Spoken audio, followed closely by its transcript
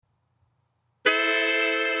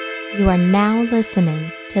You are now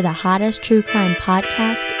listening to the hottest true crime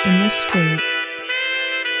podcast in the streets.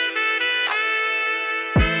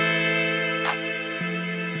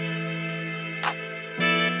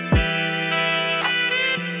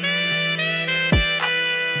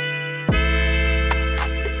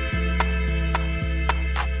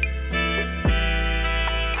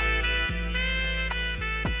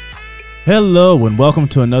 Hello and welcome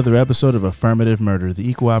to another episode of Affirmative Murder, the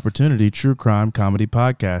equal opportunity true crime comedy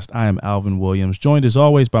podcast. I am Alvin Williams, joined as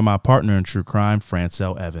always by my partner in true crime,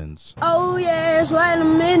 Francel Evans. Oh yes, wait a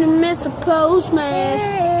minute, Mr. Postman.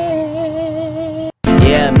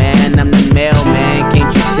 Yeah, man, I'm the mailman.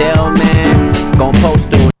 Can't you tell, man? Gon'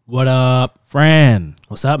 post it. What up? Fran,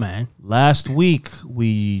 What's up, man? last week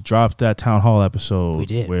we dropped that town hall episode We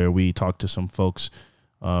did. where we talked to some folks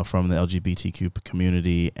from the LGBTQ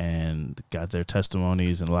community and got their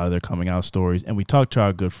testimonies and a lot of their coming out stories. And we talked to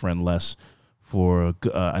our good friend Les for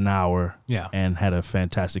an hour and had a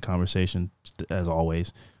fantastic conversation as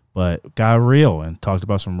always, but got real and talked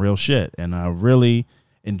about some real shit. And I really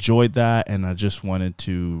enjoyed that. And I just wanted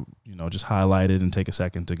to, just highlight it and take a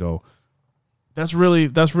second to go, that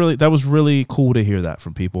was really cool to hear that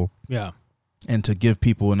from people. Yeah. And to give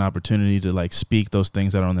people an opportunity to like speak those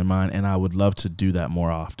things that are on their mind. And I would love to do that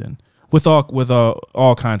more often with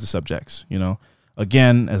all kinds of subjects,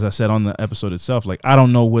 Again, as I said on the episode itself, like I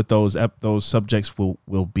don't know what those subjects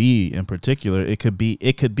will be in particular. It could be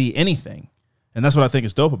anything. And that's what I think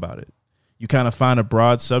is dope about it. You kind of find a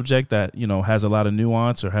broad subject that, has a lot of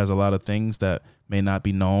nuance or has a lot of things that may not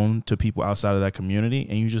be known to people outside of that community.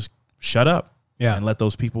 And you just shut up and let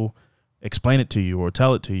those people explain it to you or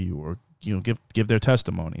tell it to you or, give their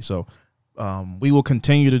testimony. So we will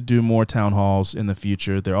continue to do more town halls in the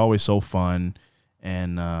future. They're always so fun.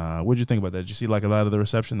 And what did you think about that? Did you see like a lot of the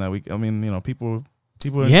reception that people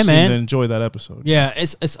seem to enjoy that episode. Yeah,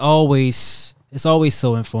 it's always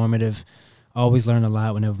so informative. Always learn a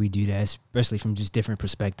lot whenever we do that, especially from just different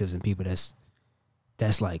perspectives and people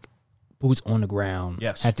that's like boots on the ground.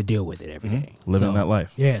 Yes. Have to deal with it every day. Living that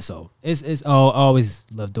life. Yeah, so it's always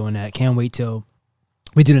love doing that. Can't wait till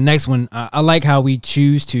we do the next one. I like how we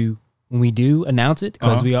choose to, when we do announce it,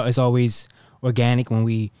 because it's always organic when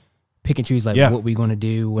we pick and choose what we're going to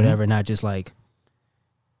do, whatever, not just like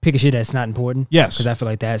pick a shit that's not important. Yes. Because I feel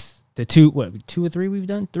like that's the two or three we've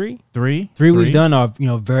done? Three we've done are,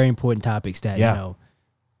 very important topics that,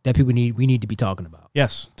 that we need to be talking about.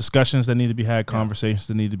 Yes. Discussions that need to be had, conversations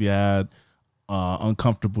that need to be had,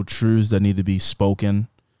 uncomfortable truths that need to be spoken.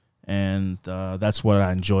 And that's what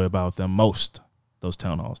I enjoy about them most. Those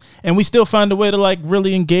town halls, and we still find a way to like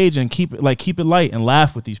really engage and keep it light and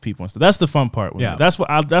laugh with these people and stuff. That's the fun part. That's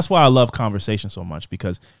why I love conversation so much,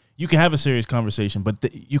 because you can have a serious conversation, but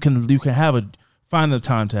you can find the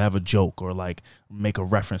time to have a joke or like make a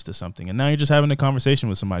reference to something, and now you're just having a conversation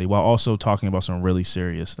with somebody while also talking about some really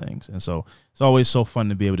serious things. And so it's always so fun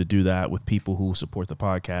to be able to do that with people who support the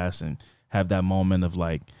podcast and have that moment of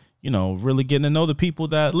like, really getting to know the people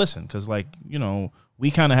that listen, because we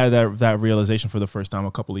kind of had that realization for the first time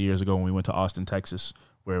a couple of years ago when we went to Austin, Texas,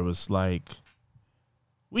 where it was like,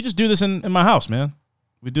 we just do this in my house, man.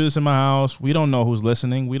 We do this in my house. We don't know who's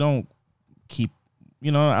listening. We don't keep, I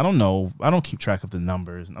don't know. I don't keep track of the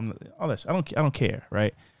numbers and all that. I don't care,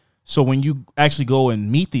 right? So when you actually go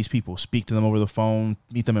and meet these people, speak to them over the phone,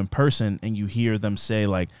 meet them in person, and you hear them say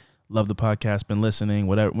like, love the podcast, been listening,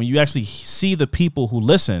 whatever. When you actually see the people who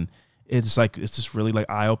listen, it's this really like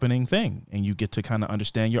eye-opening thing, and you get to kind of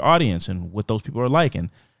understand your audience and what those people are like, and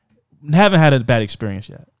haven't had a bad experience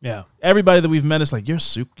yet. Yeah. Everybody that we've met is like, you're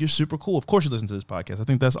super cool. Of course you listen to this podcast. I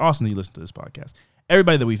think that's awesome that you listen to this podcast.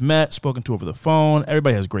 Everybody that we've met, spoken to over the phone,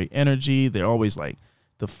 everybody has great energy. They're always like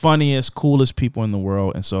the funniest, coolest people in the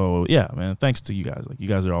world. And so, yeah, man, thanks to you guys. Like, you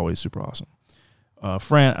guys are always super awesome.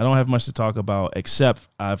 Fran, I don't have much to talk about, except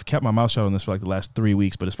I've kept my mouth shut on this for like the last 3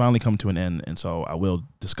 weeks, but it's finally come to an end. And so I will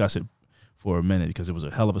discuss it for a minute, because it was a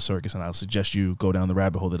hell of a circus, and I'll suggest you go down the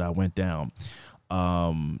rabbit hole that I went down.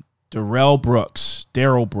 Darrell Brooks,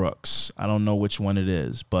 I don't know which one it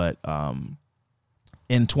is, but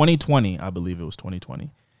in 2020, I believe it was 2020,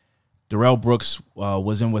 Darrell Brooks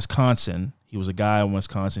was in Wisconsin. He was a guy in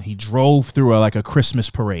Wisconsin. He drove through a Christmas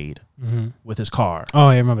parade with his car. Oh,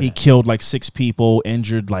 I remember He that. killed like 6 people,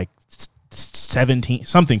 injured like 17,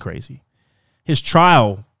 something crazy. His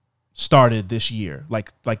trial started this year,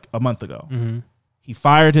 like a month ago. He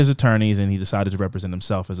fired his attorneys and he decided to represent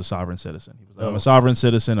himself as a sovereign citizen. He was like, I'm a sovereign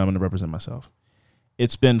citizen. I'm going to represent myself.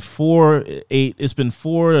 It's been 4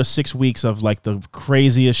 to 6 weeks of like the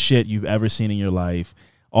craziest shit you've ever seen in your life.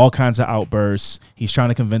 all kinds of outbursts. He's trying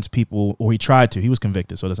to convince people, or he tried to. He was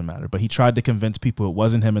convicted, so it doesn't matter. But he tried to convince people it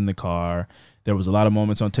wasn't him in the car. There was a lot of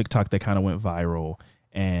moments on TikTok that kind of went viral,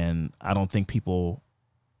 and I don't think people.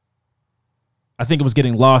 I think it was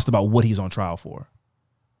getting lost about what he's on trial for.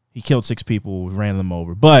 He killed 6 people, ran them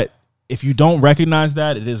over. But if you don't recognize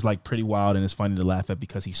that, it is like pretty wild, and it's funny to laugh at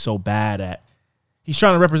because he's so bad at. He's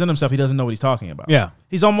trying to represent himself. He doesn't know what he's talking about. Yeah.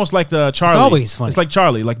 He's almost like the Charlie. It's always funny. It's like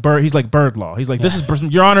Charlie, like Bird. He's like bird law. He's like, this is,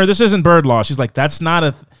 Your Honor, this isn't bird law. She's like, that's not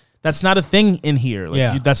a thing in here.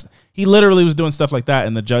 Like, he literally was doing stuff like that,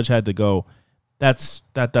 and the judge had to go, that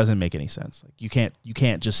doesn't make any sense. Like, you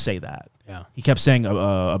can't just say that. Yeah. He kept saying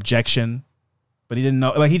objection, but he didn't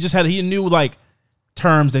know. Like, he knew like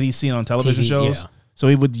terms that he's seen on television shows. Yeah. So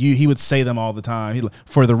he would say them all the time.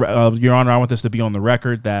 For the Your Honor, I want this to be on the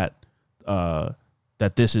record that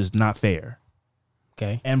this is not fair.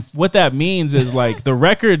 Okay. And what that means is like the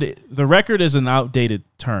record is an outdated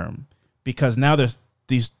term because now there's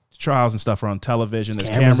these trials and stuff are on television. There's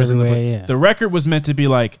cameras in the record was meant to be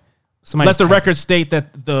like, let the record state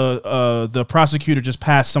that the prosecutor just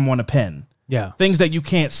passed someone a pen. Yeah. Things that you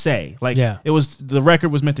can't say. Like the record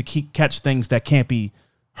was meant to catch things that can't be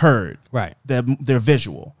heard. Right. They're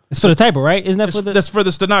visual. It's for the typo, right? Isn't that that's for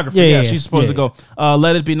the stenographer? Yeah. She's supposed to go.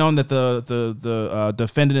 Let it be known that the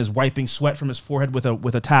defendant is wiping sweat from his forehead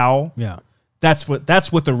with a towel. Yeah. That's what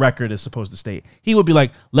the record is supposed to state. He would be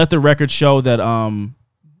like, let the record show that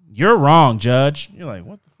you're wrong, Judge. You're like,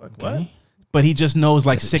 what the fuck? Okay. What? But he just knows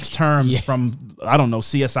like 6 terms from, I don't know,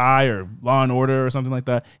 CSI or Law and Order or something like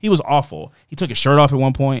that. He was awful. He took his shirt off at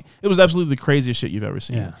one point. It was absolutely the craziest shit you've ever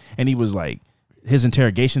seen. Yeah. And he was like, his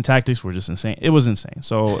interrogation tactics were just insane. It was insane.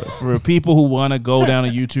 So for people who want to go down a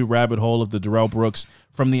YouTube rabbit hole of the Darrell Brooks,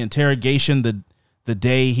 from the interrogation, the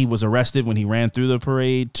day he was arrested when he ran through the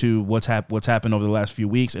parade, to what's happened over the last few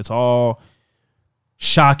weeks, it's all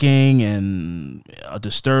shocking and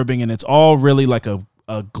disturbing, and it's all really like a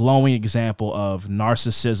glowing example of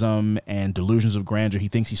narcissism and delusions of grandeur. He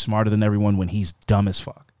thinks he's smarter than everyone when he's dumb as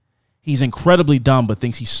fuck. He's incredibly dumb, but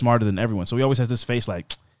thinks he's smarter than everyone. So he always has this face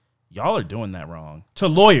like, y'all are doing that wrong. To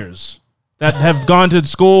lawyers that have gone to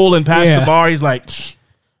school and passed the bar, he's like,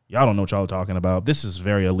 y'all don't know what y'all are talking about. This is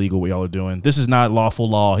very illegal what y'all are doing. This is not lawful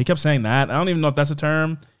law. He kept saying that. I don't even know if that's a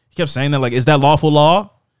term. He kept saying that, like, is that lawful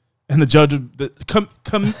law? And the judge,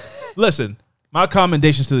 listen, my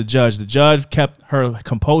commendations to the judge. The judge kept her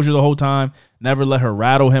composure the whole time, never let her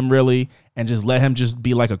rattle him really, and just let him just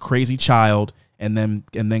be like a crazy child and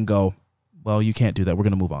then go, well, you can't do that. We're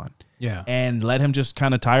going to move on. Yeah. And let him just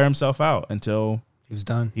kind of tire himself out until he was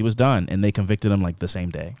done. He was done. And they convicted him like the same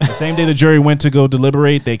day. The same day the jury went to go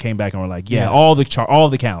deliberate, they came back and were like, all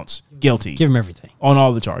the counts, guilty. Give him everything. On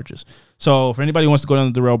all the charges. So for anybody who wants to go down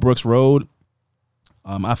the Darrell Brooks road,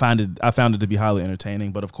 I found it to be highly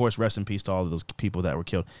entertaining. But of course, rest in peace to all of those people that were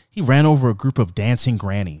killed. He ran over a group of dancing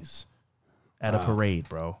grannies at a parade,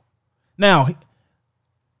 bro. Now,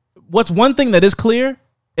 what's one thing that is clear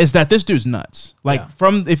is that this dude's nuts. Like,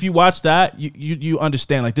 if you watch that, you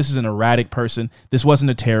understand, like, this is an erratic person. This wasn't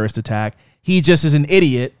a terrorist attack. He just is an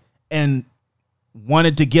idiot and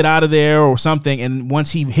wanted to get out of there or something. And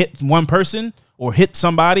once he hit one person or hit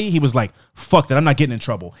somebody, he was like, fuck that, I'm not getting in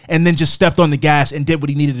trouble. And then just stepped on the gas and did what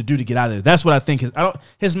he needed to do to get out of there. That's what I think.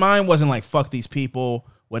 His mind wasn't like, fuck these people,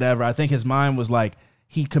 whatever. I think his mind was like,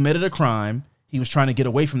 he committed a crime. He was trying to get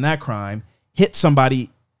away from that crime, hit somebody,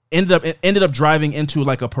 ended up driving into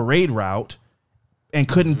like a parade route and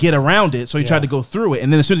couldn't get around it. So he tried to go through it.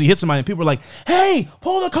 And then as soon as he hit somebody, and people were like, hey,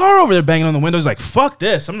 pull the car over there, banging on the window. He's like, fuck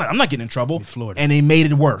this. I'm not getting in trouble. And they made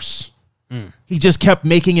it worse. He just kept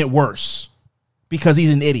making it worse because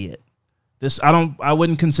he's an idiot. I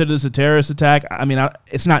wouldn't consider this a terrorist attack. I mean,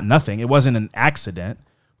 it's not nothing. It wasn't an accident,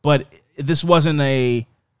 but this wasn't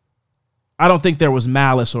I don't think there was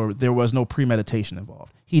malice or there was no premeditation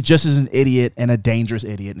involved. He just is an idiot and a dangerous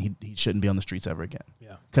idiot, and he shouldn't be on the streets ever again.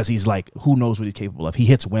 Yeah, because he's like, who knows what he's capable of? He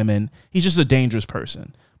hits women. He's just a dangerous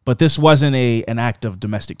person. But this wasn't an act of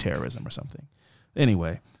domestic terrorism or something.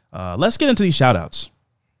 Anyway, let's get into these shout-outs.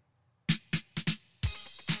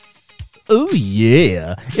 Oh,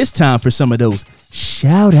 yeah. It's time for some of those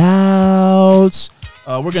shout-outs.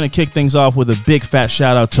 We're going to kick things off with a big fat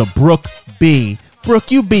shout-out to Brooke B. Brooke,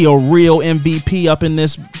 you be a real MVP up in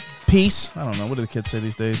this piece. I don't know. What do the kids say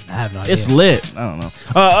these days? I have no idea. It's lit. I don't know.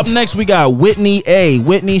 Up next, we got Whitney A.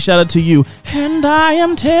 Whitney, shout out to you. And I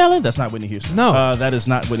am telling. That's not Whitney Houston. No. That is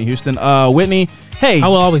not Whitney Houston. Whitney, hey. I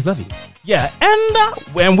will always love you. Yeah.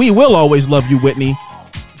 And we will always love you, Whitney.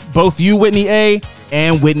 Both you, Whitney A,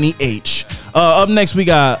 and Whitney H. Up next, we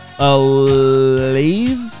got Alicia.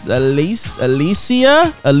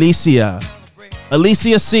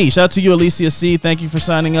 Alicia C. Shout out to you, Alicia C. Thank you for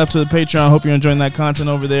signing up to the Patreon. Hope you're enjoying that content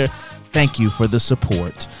over there. Thank you for the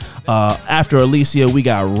support. After Alicia, we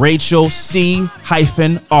got Rachel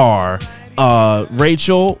C-R.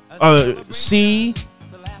 Rachel C.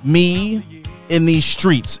 Me in these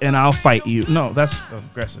streets and I'll fight you. No, that's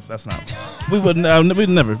aggressive. That's not. We'd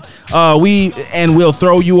never. We'll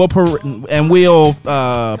throw you and we'll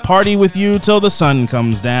party with you till the sun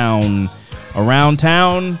comes down. Around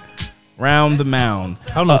town, round the mound.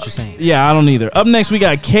 I don't know what you're saying. Yeah, I don't either. Up next, we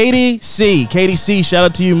got Katie C. Katie C, shout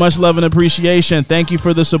out to you. Much love and appreciation. Thank you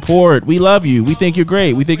for the support. We love you. We think you're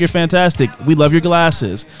great. We think you're fantastic. We love your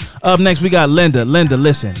glasses. Up next, we got Linda. Linda,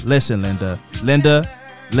 listen. Listen, Linda.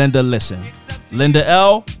 Linda, listen. Linda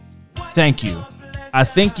L, thank you. I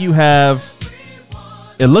think you have,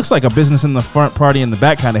 it looks like a business in the front, party in the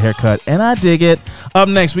back kind of haircut, and I dig it. Up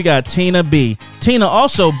next, we got Tina B. Tina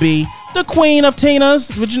also B, the queen of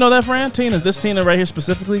Tinas. Would you know that, Fran? This Tina right here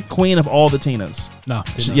specifically, queen of all the Tinas. No.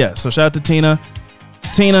 Yeah, so shout out to Tina.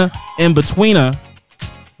 Tina, in betweener,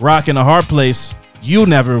 rocking a hard place. You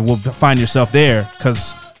never will find yourself there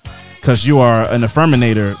because you are an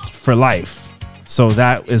affirminator for life. So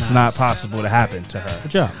that is not possible to happen to her.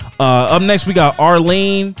 Good job. Up next, we got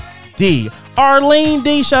Arlene D. Arlene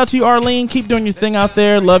D. Shout out to you, Arlene. Keep doing your thing out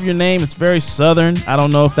there. Love your name. It's very Southern. I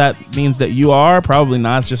don't know if that means that you are. Probably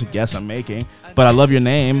not. It's just a guess I'm making. But I love your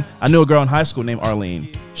name. I knew a girl in high school named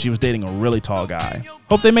Arlene. She was dating a really tall guy.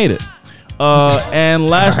 Hope they made it. And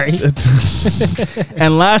lastly,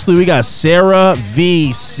 we got Sarah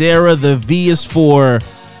V. Sarah, the V is for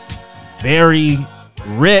very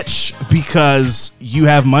rich because you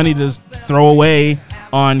have money to throw away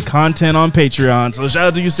on content on Patreon. So shout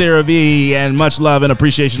out to you, Sarah V, and much love and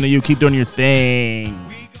appreciation to you. Keep doing your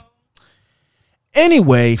thing.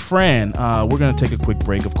 Anyway, Fran, we're going to take a quick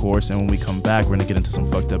break, of course, and when we come back, we're going to get into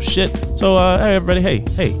some fucked up shit. So, hey, everybody,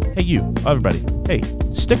 hey, you, everybody, hey,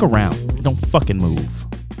 stick around. Don't fucking move.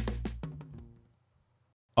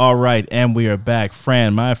 All right, and we are back.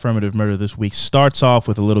 Fran, my affirmative murder this week starts off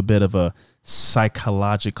with a little bit of a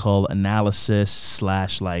psychological analysis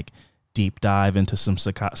 / like deep dive into some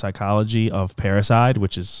psychology of parricide,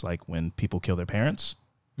 which is like when people kill their parents.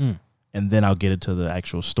 And then I'll get into the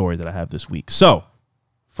actual story that I have this week. So,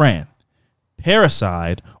 Fran,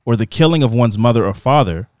 parricide, or the killing of one's mother or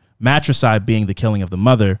father, matricide being the killing of the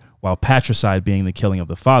mother, while patricide being the killing of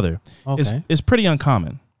the father, is pretty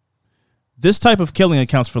uncommon. This type of killing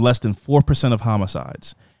accounts for less than 4% of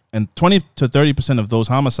homicides, and 20 to 30% of those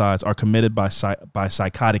homicides are committed by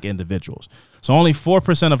psychotic individuals. So only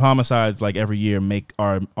 4% of homicides, like every year,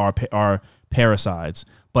 are parricides.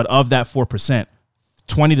 But of that 4%,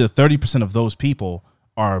 20 to 30% of those people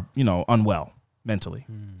are, unwell mentally.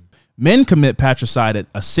 Men commit patricide at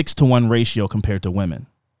a 6-to-1 ratio compared to women.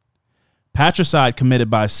 Patricide committed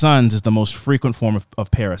by sons is the most frequent form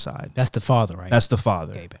of parricide. That's the father, right? That's the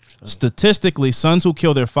father. Okay, statistically, sons who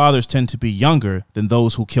kill their fathers tend to be younger than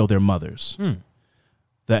those who kill their mothers.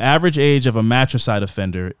 The average age of a matricide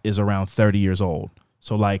offender is around 30 years old.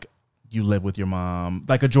 So, like, you live with your mom,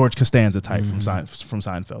 like a George Costanza type from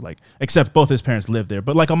Seinfeld, like, except both his parents live there,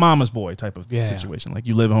 but like a mama's boy type of situation. Like,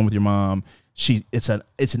 you live at home with your mom. It's an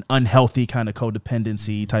unhealthy kind of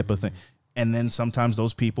codependency type of thing. And then sometimes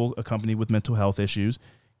those people, accompanied with mental health issues,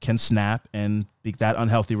 can snap, and that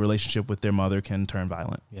unhealthy relationship with their mother can turn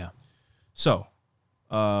violent. Yeah. So,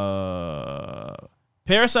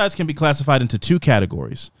 parricides can be classified into two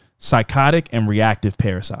categories: psychotic and reactive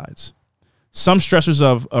parricides. Some stressors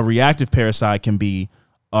of a reactive parricide can be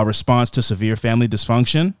a response to severe family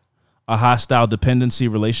dysfunction, a hostile dependency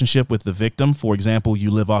relationship with the victim. For example, you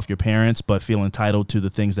live off your parents but feel entitled to the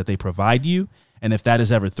things that they provide you. And if that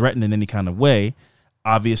is ever threatened in any kind of way,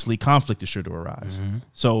 obviously conflict is sure to arise.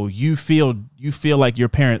 So you feel like your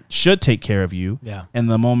parent should take care of you. Yeah. And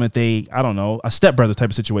the moment a stepbrother type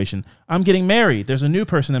of situation, I'm getting married. There's a new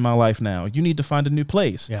person in my life now. You need to find a new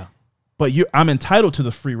place. Yeah. But I'm entitled to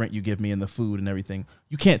the free rent you give me and the food and everything.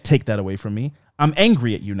 You can't take that away from me. I'm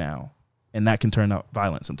angry at you now. And that can turn out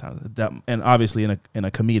violent sometimes. And obviously in a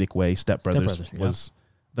comedic way, Step Brothers was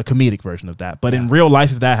the comedic version of that. But in real life,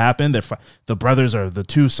 if that happened, the brothers or the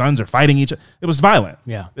two sons are fighting each other. It was violent.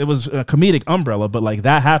 Yeah. It was a comedic umbrella, but like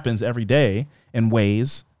that happens every day in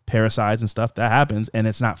ways, parricides and stuff, that happens, and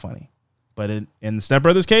it's not funny. But in the Step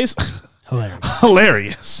Brothers case,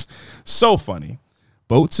 hilarious. So funny.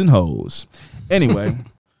 Boats and hoes. Anyway,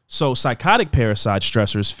 so psychotic parricide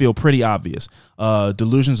stressors feel pretty obvious.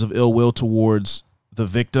 Delusions of ill will towards the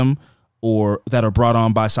victim or that are brought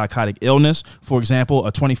on by psychotic illness. For example,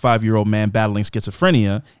 a 25-year-old man battling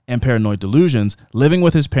schizophrenia and paranoid delusions, living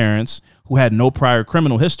with his parents who had no prior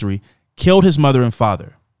criminal history, killed his mother and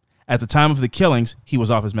father. At the time of the killings, he was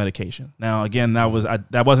off his medication. Now, again, that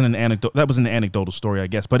wasn't an anecdote. That was an anecdotal story, I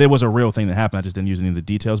guess, but it was a real thing that happened. I just didn't use any of the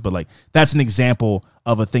details. But like, that's an example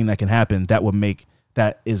of a thing that can happen.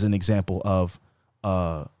 That is an example of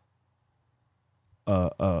a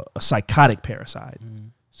psychotic parasite.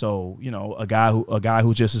 So, you know, a guy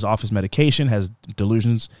who just is off his medication, has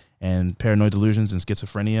delusions and paranoid delusions and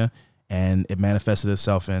schizophrenia, and it manifested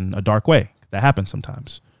itself in a dark way. That happens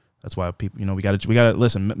sometimes. That's why people, you know, we gotta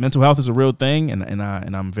listen. Mental health is a real thing, and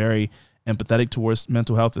I'm very empathetic towards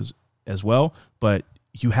mental health as well. But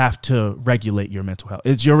you have to regulate your mental health.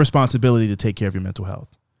 It's your responsibility to take care of your mental health.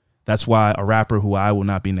 That's why a rapper who I will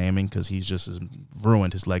not be naming, because he's just has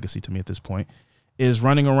ruined his legacy to me at this point, is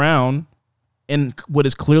running around in what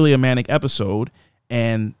is clearly a manic episode,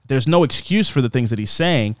 and there's no excuse for the things that he's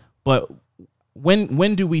saying. But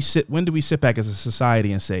when do we sit back as a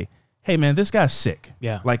society and say, hey man, this guy's sick?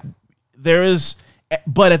 Yeah. Like there is,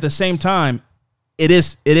 but at the same time, it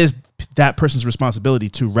is that person's responsibility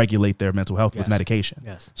to regulate their mental health with medication.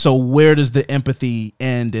 Yes. So where does the empathy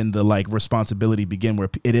end and the like responsibility begin, where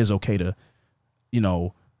it is okay to, you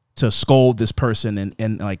know, to scold this person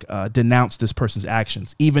and like denounce this person's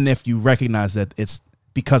actions, even if you recognize that it's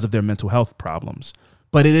because of their mental health problems?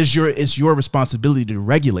 But it's your responsibility to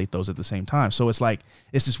regulate those at the same time. So it's like,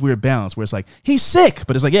 it's this weird balance where it's like, he's sick,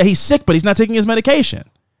 but it's like, yeah, he's sick, but he's not taking his medication.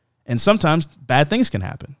 And sometimes bad things can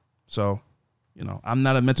happen. So, you know, I'm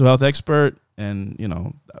not a mental health expert, and, you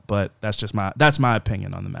know, but that's my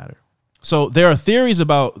opinion on the matter. So there are theories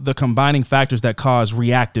about the combining factors that cause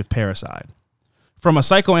reactive parricide. From a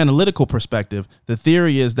psychoanalytical perspective, the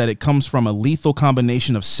theory is that it comes from a lethal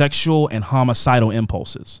combination of sexual and homicidal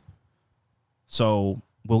impulses. So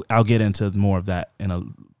I'll get into more of that in a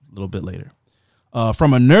little bit later.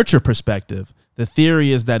 From a nurture perspective, the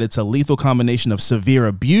theory is that it's a lethal combination of severe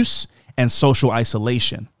abuse and social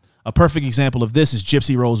isolation. A perfect example of this is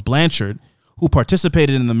Gypsy Rose Blanchard, who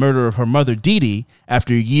participated in the murder of her mother, Dee Dee,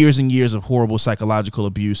 after years and years of horrible psychological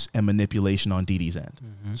abuse and manipulation on Dee Dee's end.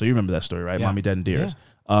 Mm-hmm. So you remember that story, right? Yeah. Mommy Dead and Dearest.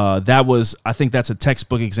 Yeah. I think that's a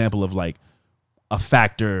textbook example of like a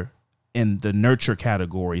factor in the nurture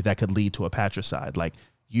category that could lead to a patricide,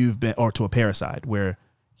 or to a parasite, where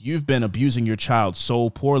you've been abusing your child so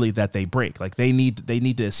poorly that they break. Like they need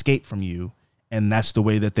to escape from you, and that's the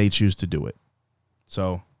way that they choose to do it.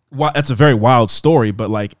 So that's a very wild story, but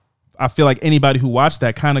like I feel like anybody who watched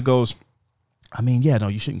that kind of goes, I mean, yeah, no,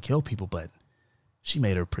 you shouldn't kill people, but she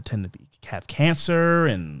made her pretend to have cancer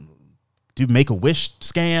and do Make-A-Wish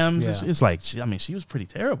scams. Yeah. It's like, she was pretty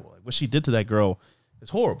terrible. Like, what she did to that girl is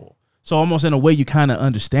horrible. So almost in a way, you kind of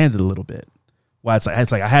understand it a little bit. Why it's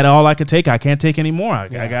like I had all I could take. I can't take anymore. I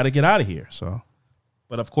got to get out of here. So,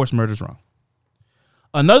 but of course, murder's wrong.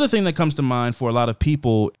 Another thing that comes to mind for a lot of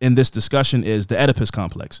people in this discussion is the Oedipus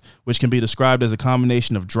complex, which can be described as a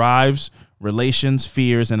combination of drives, relations,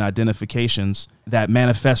 fears, and identifications that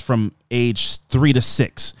manifest from age 3 to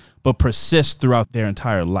 6, but persist throughout their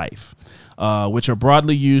entire life, which are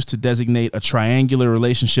broadly used to designate a triangular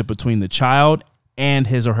relationship between the child and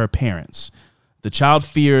his or her parents. The child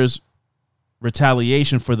fears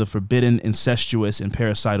retaliation for the forbidden, incestuous, and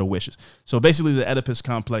parasital wishes. So basically, the Oedipus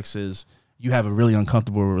complex is you have a really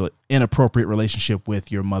uncomfortable, inappropriate relationship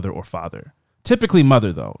with your mother or father. Typically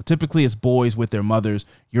mother, though. Typically it's boys with their mothers.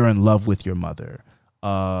 You're in love with your mother.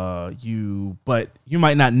 But you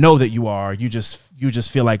might not know that you are. You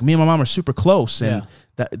just feel like me and my mom are super close, and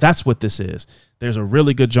that's what this is. There's a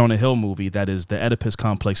really good Jonah Hill movie that is the Oedipus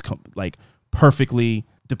complex, like perfectly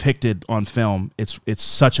depicted on film. It's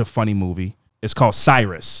such a funny movie. It's called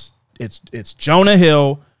Cyrus. It's Jonah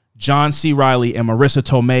Hill, John C. Reilly, and Marissa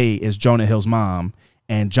Tomei is Jonah Hill's mom.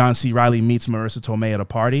 And John C. Reilly meets Marissa Tomei at a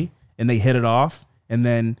party, and they hit it off.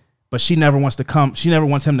 But she never wants to come. She never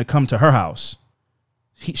wants him to come to her house.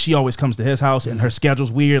 She always comes to his house, and her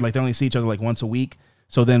schedule's weird. Like they only see each other like once a week.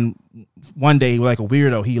 So then one day, like a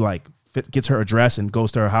weirdo, he like gets her address and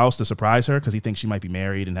goes to her house to surprise her because he thinks she might be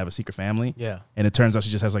married and have a secret family. Yeah. And it turns out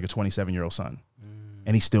she just has like a 27-year-old son.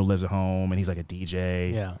 And he still lives at home, and he's like a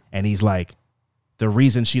DJ. Yeah. And he's like, the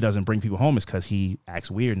reason she doesn't bring people home is because he acts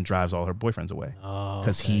weird and drives all her boyfriends away.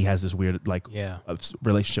 Because he has this weird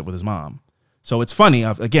relationship with his mom. So it's funny.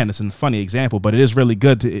 Again, it's a funny example, but it is really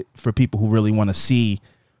good for people who really want to see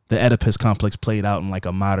the Oedipus complex played out in like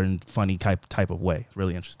a modern, funny type of way.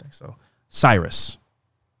 Really interesting. So Cyrus.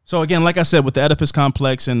 So again, like I said, with the Oedipus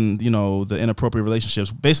complex and, the inappropriate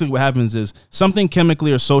relationships, basically what happens is something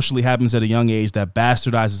chemically or socially happens at a young age that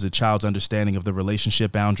bastardizes a child's understanding of the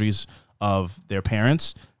relationship boundaries of their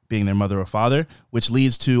parents, being their mother or father, which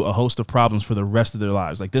leads to a host of problems for the rest of their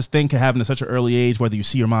lives. Like this thing can happen at such an early age, whether you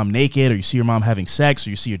see your mom naked or you see your mom having sex or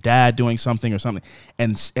you see your dad doing something or something.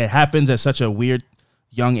 And it happens at such a weird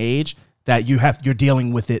young age that you're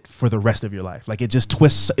dealing with it for the rest of your life. Like it just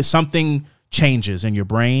twists, something changes in your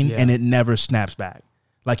brain and it never snaps back.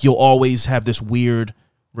 Like you'll always have this weird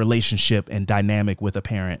relationship and dynamic with a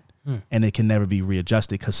parent and it can never be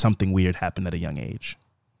readjusted because something weird happened at a young age.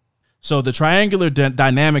 So the triangular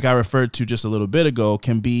dynamic I referred to just a little bit ago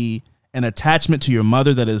can be an attachment to your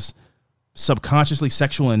mother that is subconsciously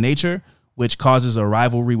sexual in nature, which causes a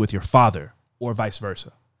rivalry with your father or vice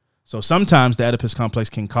versa. So sometimes the Oedipus complex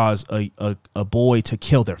can cause a boy to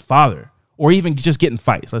kill their father or even just get in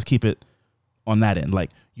fights. Let's keep it on that end. Like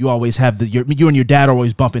you always have you and your dad are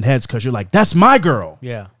always bumping heads because you're like, that's my girl.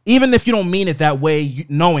 Yeah. Even if you don't mean it that way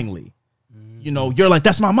knowingly, you know, you're like,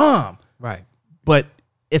 that's my mom. Right. But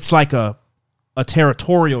it's like a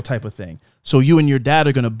territorial type of thing. So you and your dad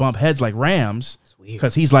are going to bump heads like rams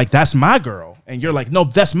because he's like, that's my girl. And you're like, no,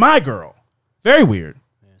 that's my girl. Very weird.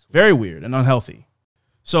 Very weird and unhealthy.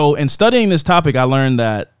 So in studying this topic, I learned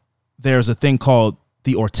that there's a thing called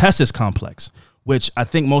the ortesis complex, which I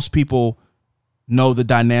think most people know the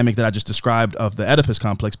dynamic that I just described of the Oedipus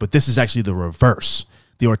complex, but this is actually the reverse.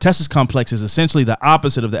 The ortesis complex is essentially the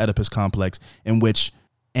opposite of the Oedipus complex, in which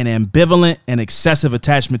an ambivalent and excessive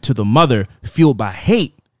attachment to the mother fueled by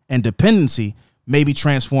hate and dependency may be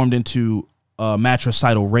transformed into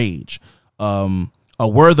matricidal rage. A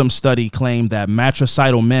Wortham study claimed that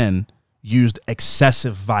matricidal men used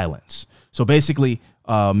excessive violence. So basically,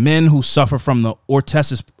 men who suffer from the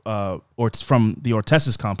ortesis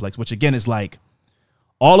complex, which again is like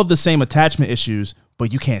all of the same attachment issues,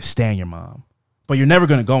 but you can't stand your mom, but you're never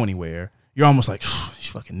going to go anywhere. You're almost like,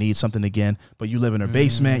 she fucking needs something again, but you live in her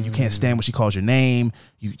basement. You can't stand when she calls your name.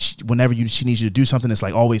 Whenever she needs you to do something, it's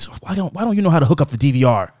like always, why don't you know how to hook up the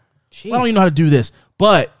DVR? Jeez. Why don't you know how to do this?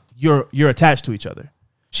 But you're attached to each other.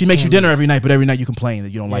 She makes you dinner every night, but every night you complain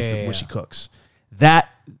that you don't like what she cooks. That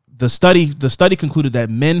the study concluded that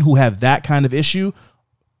men who have that kind of issue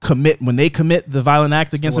when they commit the violent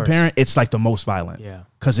act against a parent, it's like the most violent. Yeah,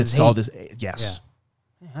 because it's all this. Yes.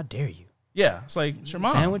 Yeah. How dare you? Yeah, it's like it's your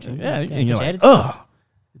mom. Sandwich. Yeah, and you're like, ugh,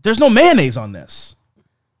 there's no mayonnaise on this.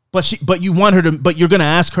 But you want her to. But you're gonna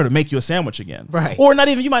ask her to make you a sandwich again, right? Or not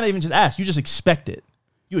even. You might not even just ask. You just expect it.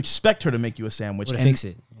 You expect her to make you a sandwich and fix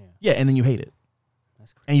it. Yeah, and then you hate it.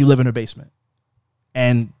 That's crazy. And you live in her basement,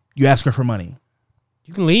 and you ask her for money.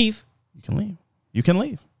 You can leave. You can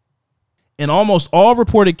leave. In almost all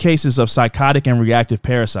reported cases of psychotic and reactive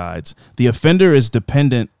parricides, the offender is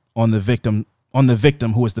dependent on the victim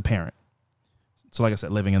who is the parent. So like I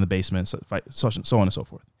said, living in the basement, so on and so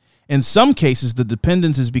forth. In some cases, the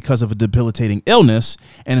dependence is because of a debilitating illness,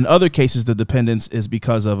 and in other cases, the dependence is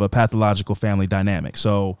because of a pathological family dynamic.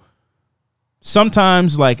 So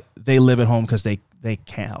sometimes, like, they live at home because they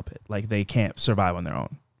can't help it. Like, they can't survive on their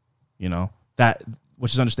own, you know,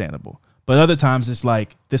 which is understandable. But other times, it's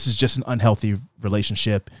like, this is just an unhealthy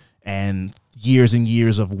relationship, and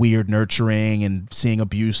years of weird nurturing and seeing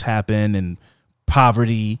abuse happen, and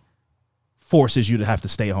poverty forces you to have to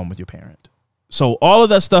stay home with your parent. So all of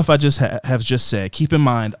that stuff I just have just said, keep in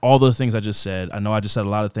mind all those things I just said. I know I just said a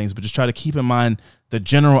lot of things, but just try to keep in mind the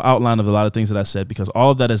general outline of a lot of things that I said, because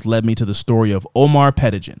all of that has led me to the story of Omar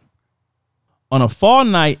Pettigian. On a fall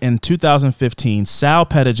night in 2015, Sal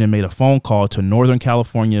Pettigian made a phone call to Northern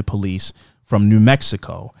California police from New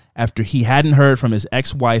Mexico after he hadn't heard from his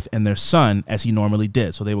ex-wife and their son as he normally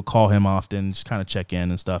did. So they would call him often, just kind of check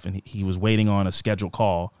in and stuff, and he was waiting on a scheduled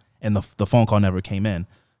call, and the phone call never came in.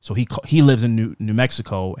 So he lives in New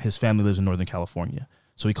Mexico. His family lives in Northern California.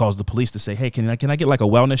 So he calls the police to say, hey, can I get like a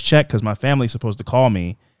wellness check? Because my family's supposed to call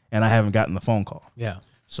me, and I haven't gotten the phone call. Yeah.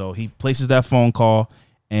 So he places that phone call,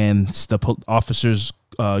 and the officers,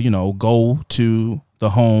 go to the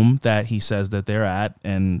home that he says that they're at,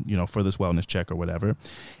 and for this wellness check or whatever.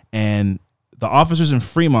 And the officers in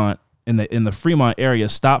Fremont, in the Fremont area,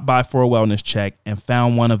 stopped by for a wellness check and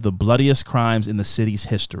found one of the bloodiest crimes in the city's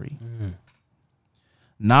history.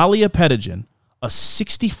 Nalia Pettigian, a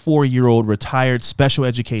 64-year-old retired special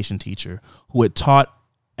education teacher who had taught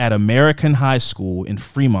at American High School in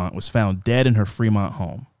Fremont, was found dead in her Fremont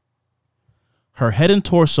home. Her head and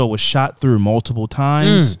torso was shot through multiple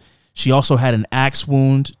times. She also had an axe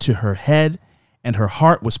wound to her head, and her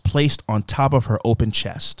heart was placed on top of her open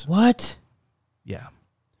chest. What? Yeah.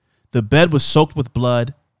 The bed was soaked with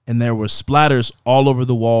blood, and there were splatters all over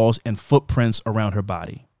the walls and footprints around her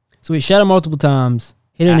body. So he shot her multiple times,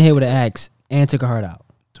 hit her in the head with an axe, and took her heart out.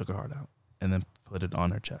 Took her heart out, and then put it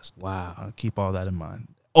on her chest. Wow. Keep all that in mind.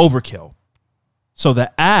 Overkill. So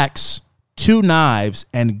the axe, 2 knives,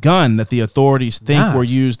 and gun that the authorities think were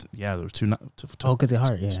Knives? used. Yeah, there was 2 knives. Oh, because they're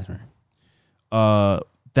hard. Yeah, that's right.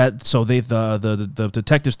 The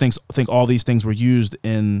detectives think all these things were used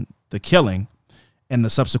in the killing and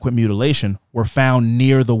the subsequent mutilation were found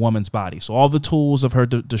near the woman's body. So all the tools of her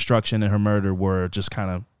destruction and her murder were just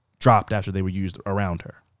kind of dropped after they were used around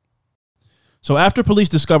her. So after police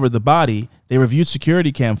discovered the body, they reviewed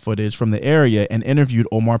security cam footage from the area and interviewed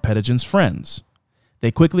Omar Pedaghin's friends. They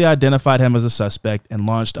quickly identified him as a suspect and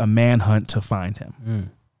launched a manhunt to find him.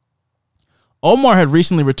 Omar had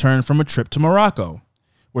recently returned from a trip to Morocco,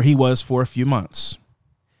 where he was for a few months.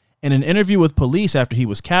 In an interview with police after he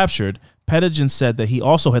was captured, Pedaghin said that he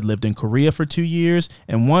also had lived in Korea for 2 years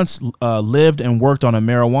and once lived and worked on a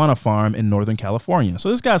marijuana farm in Northern California. So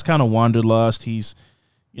this guy's kind of wanderlust. He's,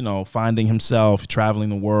 finding himself, traveling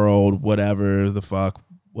the world, whatever the fuck,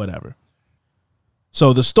 whatever.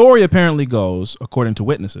 So the story apparently goes, according to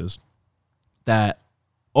witnesses, that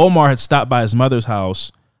Omar had stopped by his mother's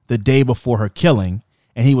house the day before her killing,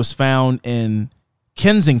 and he was found in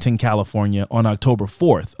Kensington, California on October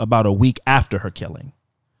 4th, about a week after her killing.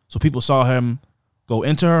 So people saw him go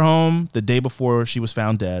into her home the day before she was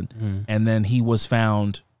found dead, and then he was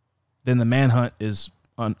found. Then the manhunt is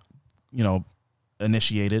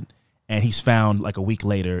initiated, and he's found like a week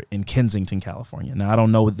later in Kensington, California. Now I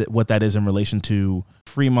don't know what that is in relation to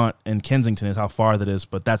Fremont and Kensington, is how far that is,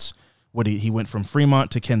 but that's what he went from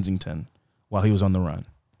Fremont to Kensington while he was on the run.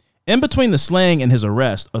 In between the slaying and his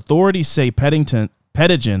arrest, authorities say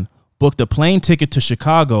Pedaghin booked a plane ticket to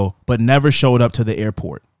Chicago but never showed up to the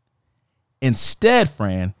airport. Instead,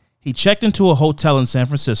 Fran, he checked into a hotel in San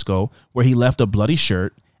Francisco where he left a bloody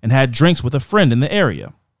shirt and had drinks with a friend in the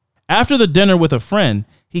area. After the dinner with a friend,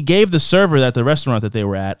 he gave the server at the restaurant that they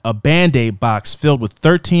were at a Band-Aid box filled with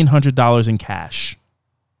 $1,300 in cash.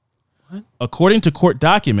 What? According to court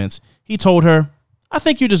documents, he told her, "I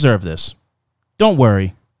think you deserve this. Don't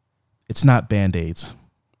worry. It's not Band-Aids."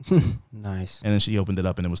 Nice. And then she opened it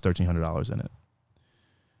up and it was $1,300 in it.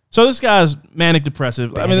 So this guy's manic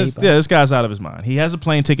depressive. This guy's out of his mind. He has a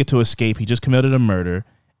plane ticket to escape. He just committed a murder.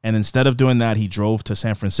 And instead of doing that, he drove to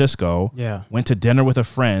San Francisco, went to dinner with a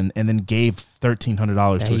friend, and then gave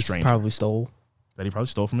 $1,300 to a stranger. Probably stole. That he probably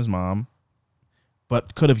stole from his mom,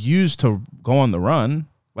 but could have used to go on the run.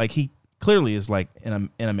 Like, he clearly is like in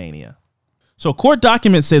a mania. So court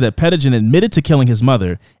documents say that Pedaghin admitted to killing his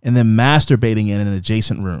mother and then masturbating in an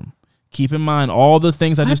adjacent room. Keep in mind all the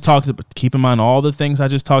things I just talked about. Keep in mind all the things I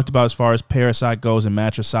just talked about as far as parasite goes and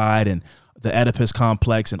matricide and the Oedipus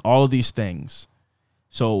complex and all of these things.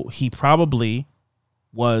 So he probably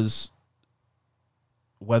was,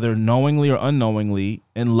 whether knowingly or unknowingly,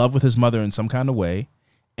 in love with his mother in some kind of way,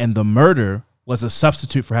 and the murder was a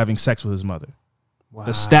substitute for having sex with his mother. Wow.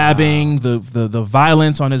 The stabbing, the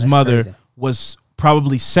violence on his mother crazy. Was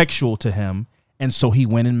probably sexual to him, and so he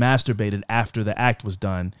went and masturbated after the act was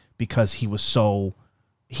done because he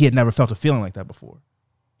had never felt a feeling like that before.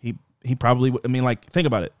 He probably, think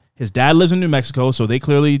about it. His dad lives in New Mexico, so they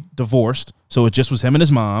clearly divorced. So it just was him and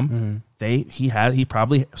his mom. Mm-hmm. He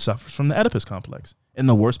probably suffers from the Oedipus complex in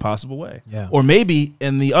the worst possible way. Yeah. Or maybe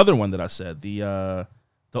in the other one that I said, the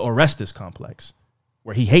Orestes complex,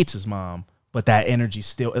 where he hates his mom, but that energy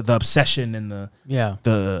still, the obsession and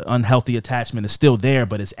the unhealthy attachment is still there,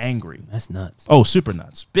 but it's angry. That's nuts. Oh, super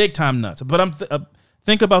nuts, big time nuts. But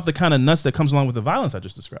think about the kind of nuts that comes along with the violence I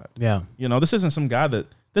just described. Yeah, this isn't some guy that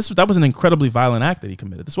was an incredibly violent act that he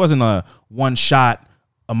committed. This wasn't a one-shot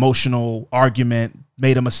emotional argument,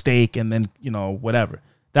 made a mistake, and then whatever.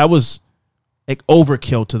 That was like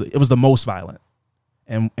overkill it was the most violent.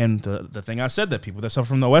 And the thing I said, that people that suffer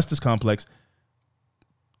from the Orestes complex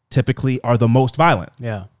typically are the most violent.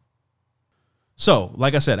 Yeah. So,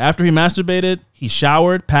 like I said, after he masturbated, he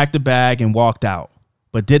showered, packed a bag, and walked out,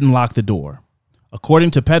 but didn't lock the door.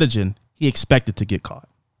 According to Pedaghin, he expected to get caught.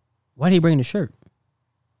 Why did he bring the shirt?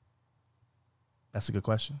 That's a good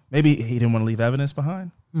question. Maybe he didn't want to leave evidence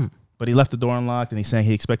behind, but he left the door unlocked, and he's saying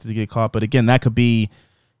he expected to get caught. But again, that could be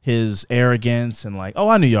his arrogance and like, oh,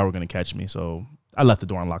 I knew y'all were going to catch me, so I left the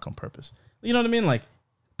door unlocked on purpose. You know what I mean? Like,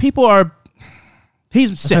 people are...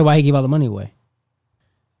 He's sick. Why he gave all the money away.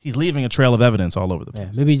 He's leaving a trail of evidence all over the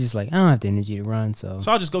place. Maybe he's just like, I don't have the energy to run, so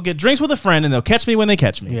I'll just go get drinks with a friend, and they'll catch me when they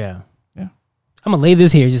catch me. Yeah. I'm gonna lay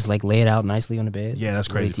this here, just like lay it out nicely on the bed. Yeah, that's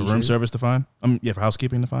crazy. For room service to find? For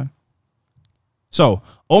housekeeping to find? So,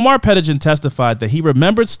 Omar Pedaghin testified that he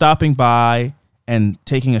remembered stopping by and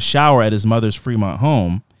taking a shower at his mother's Fremont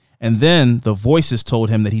home, and then the voices told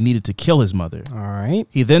him that he needed to kill his mother. All right.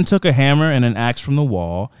 He then took a hammer and an axe from the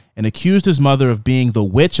wall and accused his mother of being the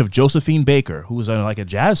witch of Josephine Baker, who was like a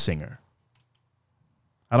jazz singer.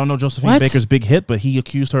 I don't know Josephine Baker's big hit, but he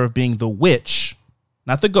accused her of being the witch,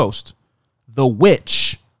 not the ghost, the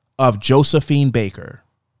witch of Josephine Baker,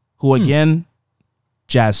 who again,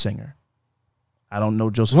 jazz singer. I don't know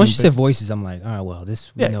Josephine. Once you said voices, I'm like, all right, well,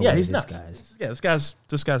 this we know he's this nuts.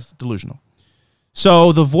 This guy's delusional.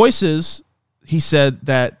 So the voices, he said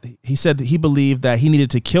he believed that he needed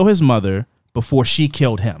to kill his mother before she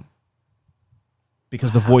killed him,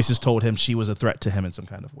 because the voices told him she was a threat to him in some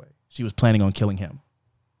kind of way. She was planning on killing him,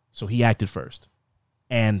 so he acted first,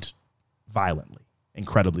 and violently,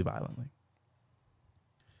 incredibly violently.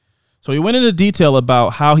 So he went into detail about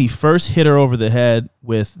how he first hit her over the head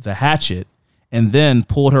with the hatchet, and then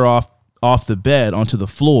pulled her off the bed onto the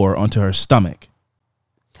floor, onto her stomach.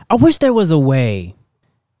 I wish there was a way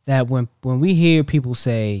that when we hear people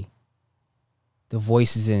say the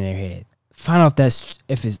voices in their head, find out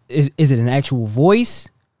is it an actual voice,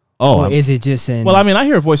 or is it just an? Well, I mean, I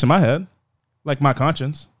hear a voice in my head, like my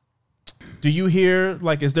conscience. Do you hear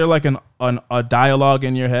is there like a dialogue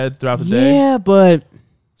in your head throughout the day? Yeah, but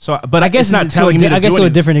I guess it's not telling me. I guess to a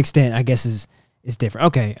different extent. I guess is different.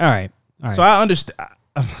 Okay, all right. So I understand.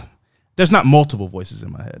 There's not multiple voices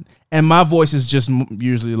in my head, and my voice is just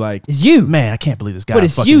usually like, it's you, man. I can't believe this guy. But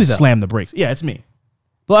it's fucking you, though. Slammed the brakes. Yeah, it's me.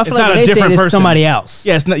 But I feel like they say it's somebody else.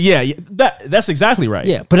 Yeah, it's not. Yeah, that's exactly right.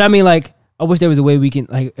 Yeah, but I mean, like, I wish there was a way we can,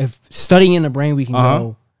 like, if studying the brain, we can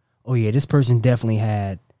go, oh yeah, this person definitely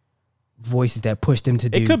had voices that pushed them to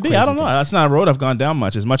do. It could be. I don't know. That's not a road I've gone down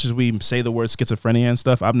much. As much as we say the word schizophrenia and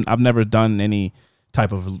stuff, I've never done any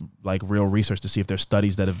type of like real research to see if there's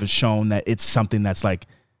studies that have shown that it's something that's like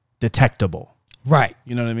detectable. Right.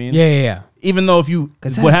 You know what I mean? Yeah. Even though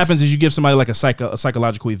what happens is you give somebody like a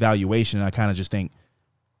psychological evaluation, and I kind of just think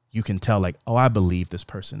you can tell like, oh, I believe this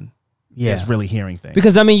person is really hearing things.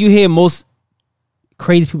 Because I mean, you hear most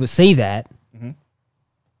crazy people say that,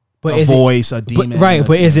 but a voice, a demon, right?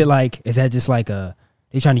 But is that just like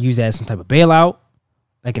they trying to use that as some type of bailout,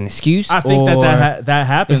 like an excuse? I think that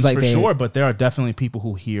happens like for sure. But there are definitely people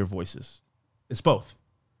who hear voices. It's both,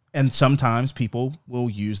 and sometimes people will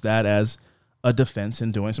use that as a defense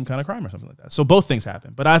in doing some kind of crime or something like that. So both things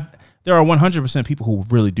happen. But there are 100% people who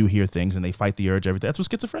really do hear things and they fight the urge every day. That's what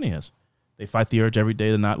schizophrenia is. They fight the urge every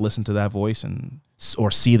day to not listen to that voice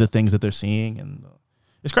or see the things that they're seeing, and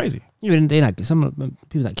it's crazy. Even some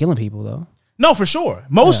people not killing people though. No, for sure.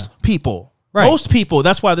 Most people. Right. Most people.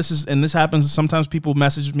 That's why this happens. Sometimes people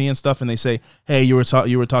message me and stuff, and they say, "Hey, you were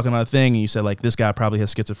talking about a thing, and you said like this guy probably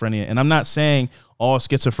has schizophrenia." And I'm not saying all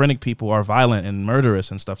schizophrenic people are violent and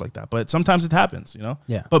murderous and stuff like that, but sometimes it happens, you know.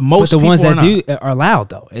 Yeah. But most the people ones that not. do are loud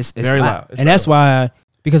though. It's very loud, and that's why,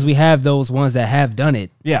 because we have those ones that have done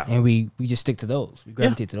it. Yeah. And we just stick to those. We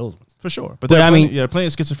gravitate to those ones. For sure. But there are plenty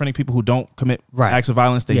of schizophrenic people who don't commit acts of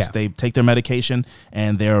violence. They take their medication,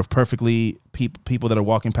 and they're perfectly people that are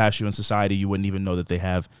walking past you in society. You wouldn't even know that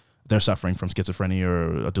they're suffering from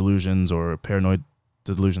schizophrenia or delusions or paranoid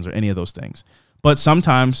delusions or any of those things. But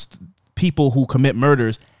sometimes people who commit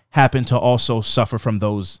murders happen to also suffer from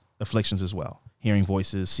those afflictions as well. Hearing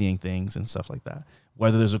voices, seeing things, and stuff like that.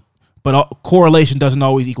 But correlation doesn't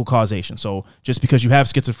always equal causation. So just because you have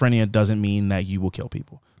schizophrenia doesn't mean that you will kill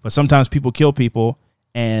people. But sometimes people kill people,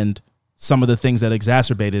 and some of the things that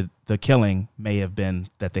exacerbated the killing may have been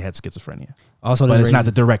that they had schizophrenia. Also, but it's not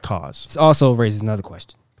the direct cause. It also raises another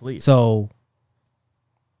question. Please. So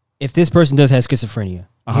if this person does have schizophrenia,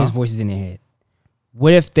 hears voices in their head,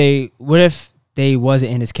 what if they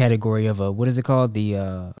wasn't in this category of what is it called?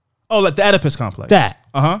 Like the Oedipus complex. That.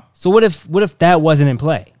 So what if that wasn't in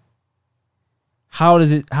play? How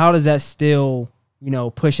does that still,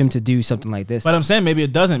 push him to do something like this? But I'm saying maybe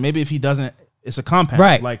it doesn't. Maybe if he doesn't, it's a compound.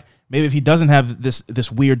 Right. Like maybe if he doesn't have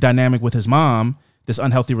this weird dynamic with his mom, this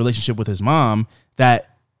unhealthy relationship with his mom, that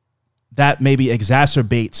maybe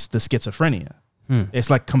exacerbates the schizophrenia. It's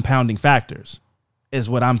like compounding factors is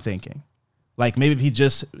what I'm thinking. Like maybe if he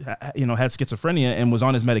just had schizophrenia and was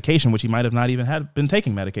on his medication, which he might have not even been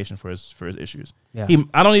taking medication for his issues. Yeah.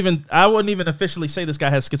 I wouldn't even officially say this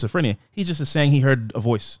guy has schizophrenia. He just is saying he heard a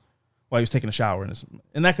voice while he was taking a shower,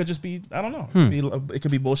 and that could just be, I don't know. It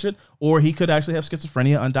could be bullshit, or he could actually have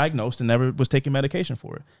schizophrenia undiagnosed and never was taking medication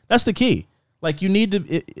for it. That's the key. Like you need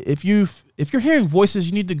to, if you're hearing voices,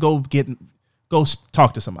 you need to go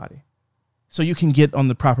talk to somebody, so you can get on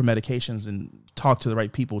the proper medications and talk to the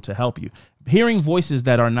right people to help you. Hearing voices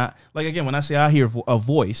that are not, like, again, when I say I hear a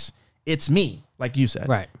voice, it's me, like you said.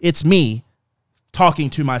 Right. It's me talking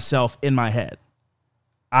to myself in my head.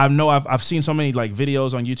 I know I've seen so many like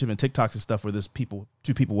videos on YouTube and TikToks and stuff where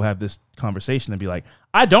two people will have this conversation and be like,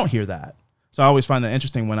 I don't hear that. So I always find that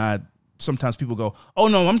interesting when sometimes people go, oh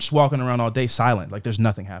no, I'm just walking around all day silent. Like there's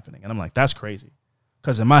nothing happening. And I'm like, that's crazy.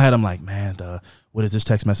 Because in my head, I'm like, man, what does this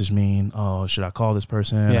text message mean? Oh, should I call this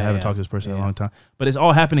person? I haven't talked to this person in a long time. But it's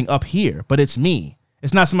all happening up here. But it's me.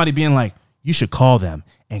 It's not somebody being like, you should call them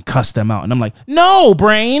and cuss them out. And I'm like, no,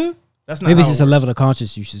 brain. That's not Maybe how it's just it a works. level of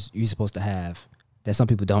conscience you're supposed to have that some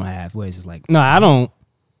people don't have. Where it's just like, no, I don't.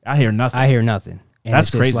 I hear nothing. I hear nothing. And That's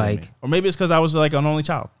it's just crazy. Like, or maybe it's because I was like an only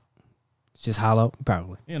child. it's just hollow,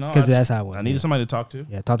 probably. You know, Because that's how it was. I needed somebody to talk to.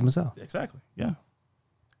 Yeah, talk to myself. Exactly. Yeah.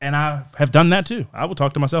 And I have done that too. I will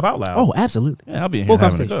talk to myself out loud. Oh, absolutely. Yeah, I'll be in Full here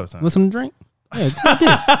having a conversation. good time. Want some to drink? Yeah,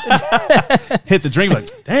 I Hit the drink like,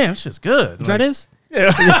 damn, this shit's good. did. Try this? Yeah.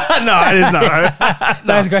 No, I didn't know.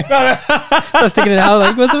 That's great. So sticking it out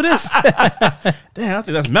like, what's with this? Damn, I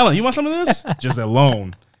think that's melon. You want some of this? Just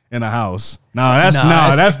alone in a house. That's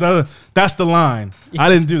the line. I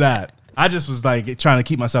didn't do that. I just was like trying to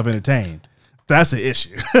keep myself entertained. That's the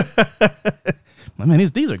issue. Man,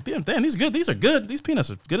 these are damn, these good. These are good. These peanuts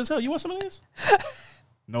are good as hell. You want some of these?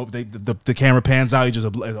 Nope. The camera pans out. You just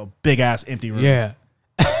a big ass empty room. Yeah.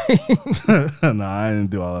 No, I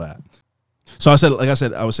didn't do all of that. So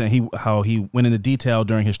I was saying how he went into detail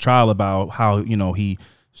during his trial about how, you know, he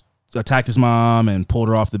attacked his mom and pulled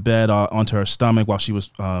her off the bed onto her stomach while she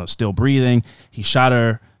was still breathing. He shot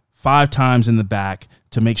her 5 times in the back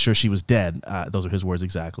to make sure she was dead. Those are his words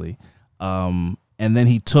exactly. And then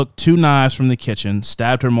he took 2 knives from the kitchen,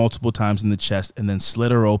 stabbed her multiple times in the chest, and then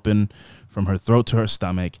slit her open from her throat to her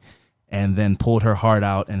stomach, and then pulled her heart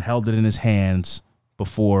out and held it in his hands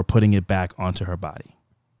before putting it back onto her body.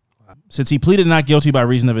 Since he pleaded not guilty by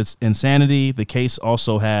reason of its insanity, the case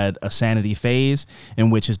also had a sanity phase in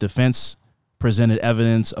which his defense presented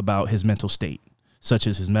evidence about his mental state, such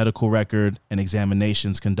as his medical record and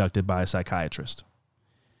examinations conducted by a psychiatrist.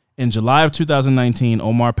 In July of 2019,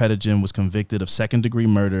 Omar Pettigian was convicted of second-degree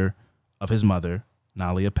murder of his mother,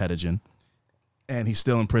 Nalia Pettigian, and he's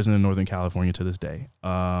still in prison in Northern California to this day.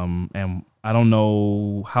 And I don't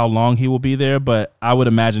know how long he will be there, but I would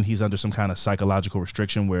imagine he's under some kind of psychological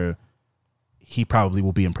restriction where he probably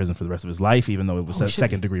will be in prison for the rest of his life, even though it was a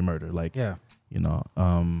second-degree murder. Like, Yeah. you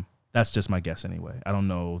know, that's just my guess anyway. I don't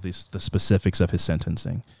know the specifics of his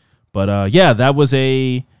sentencing. But yeah, that was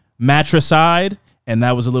a matricide, and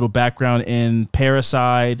that was a little background in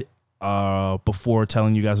parricide before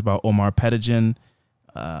telling you guys about Omar Pettigian.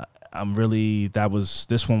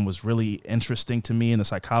 This one was really interesting to me and the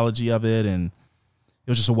psychology of it, and it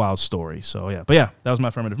was just a wild story. So yeah, but yeah, that was my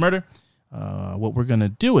affirmative murder. What we're gonna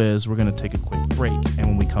do is we're gonna take a quick break, and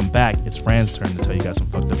when we come back, it's Fran's turn to tell you guys some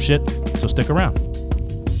fucked up shit. So stick around.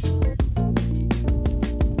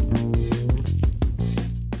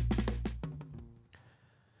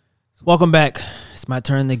 Welcome back. It's my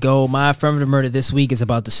turn to go. My affirmative murder this week is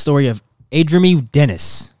about the story of Adrienne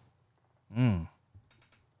Dennis.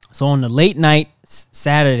 So on the late night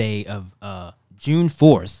Saturday of June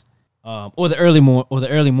 4th, or the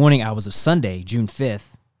early morning hours of Sunday, June 5th,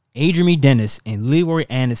 Adrienne Dennis and Leroy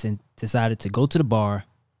Anderson decided to go to the bar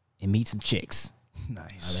and meet some chicks.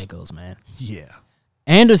 Nice. How that goes, man. Yeah.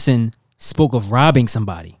 Anderson spoke of robbing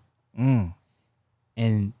somebody, and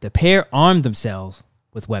the pair armed themselves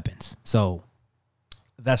with weapons. So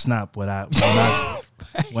That's not what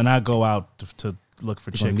when I go out to look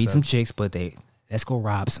for they're chicks. gonna meet some chicks, but let's go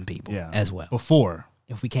rob some people as well. Before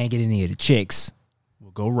If we can't get any of the chicks,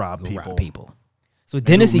 we'll go rob we'll people. rob people. So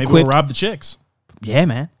Dennis maybe equipped. we'll rob the chicks. Yeah,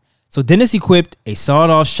 man. So Dennis equipped a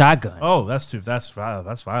sawed-off shotgun, Oh, that's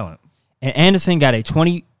violent. and Anderson got a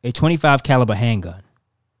 25 caliber handgun.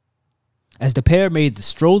 As the pair made the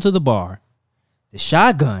stroll to the bar, the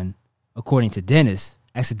shotgun, according to Dennis,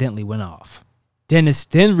 accidentally went off. Dennis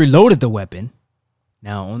then reloaded the weapon.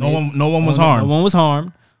 Now, No one was harmed. No one was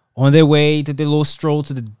harmed. On their way to the little stroll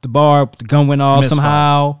to the bar, the gun went off Misfire.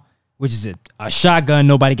 somehow, which is a shotgun.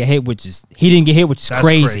 Nobody got hit, he didn't get hit, which is That's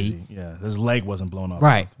crazy. Yeah, his leg wasn't blown off. or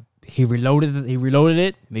Right. something. He reloaded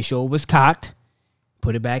it, made sure it was cocked,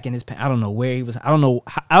 put it back in his pants. I don't know where he was. I don't know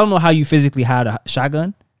how you physically hide a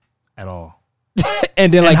shotgun. At all.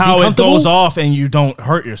 And then And like how be it comfortable. goes off and you don't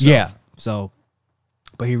hurt yourself. Yeah. So,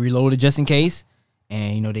 but he reloaded just in case,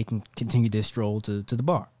 and they can continue their stroll to the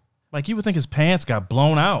bar. Like you would think his pants got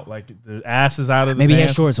blown out, like the ass is out of the Maybe he had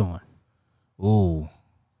pants. shorts on. Ooh.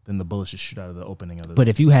 Then the bullets just shoot out of the opening of the. But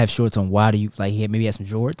if you have shorts on, why do you maybe had some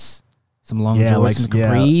jorts, some long jorts, like some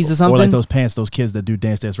capris or something? Or like those pants those kids that do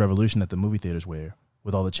Dance Dance Revolution at the movie theaters wear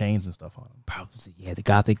with all the chains and stuff on them. Probably, yeah, the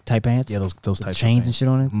gothic type pants. Yeah, those with types chains of and shit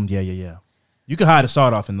on it. Yeah. You could hide a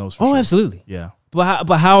sawed off in those. For Oh, sure. absolutely. Yeah.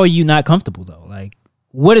 But how are you not comfortable though? Like,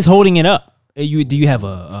 what is holding it up? Do you have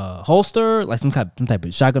a holster, like some type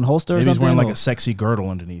of shotgun holster? Maybe or he's something? wearing like Or a sexy girdle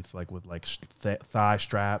underneath, like with like thigh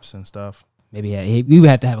straps and stuff. maybe you would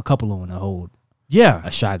have to have a couple on to hold Yeah.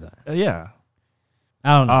 a shotgun. Yeah.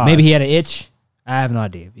 I don't know. Odd. Maybe he had an itch. I have no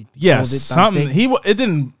idea. He Yeah. pulled it by Something.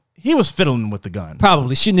 mistake. He was fiddling with the gun.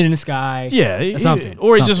 Probably shooting it in the sky. Yeah. Something.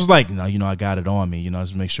 Or he Something. just was like, no, I got it on me.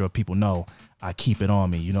 Just to make sure people know I keep it on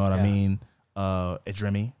me. You know what I Yeah. mean?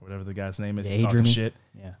 Adremi, whatever the guy's name is, Yeah, he's talking Adremi. shit,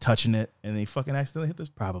 Yeah. touching it, and he fucking accidentally hit the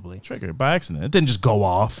Probably. trigger by accident. It didn't just go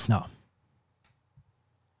off. No.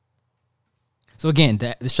 So again,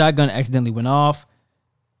 the shotgun accidentally went off.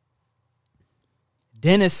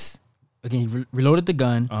 Dennis, again, he reloaded the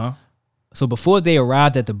gun. Uh-huh. So before they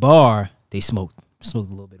arrived at the bar, they smoked a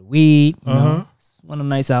little bit of weed. You know, one of them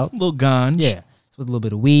nights out. Little gun. Yeah, smoked a little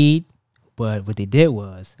bit of weed. But what they did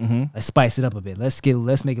was, Mm-hmm. let's spice it up a bit. Let's make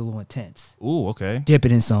it a little intense. Ooh, okay. Dip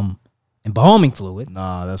it in some embalming fluid.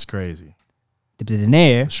 Nah, that's crazy. Dip it in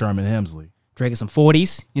there. Sherman Hemsley. Drinking some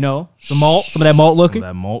 40s. Some malt, some of that malt liquor.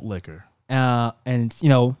 That malt liquor. And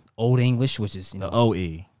Old English, which is The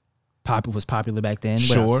OE. was popular back then.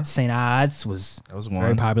 Sure. St. Ides was That was very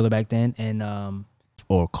one. popular back then. And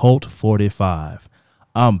Or Colt 45.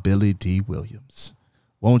 I'm Billy D. Williams.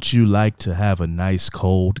 Won't you like to have a nice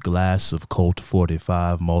cold glass of Colt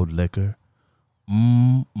 45 malt liquor?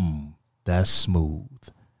 That's smooth.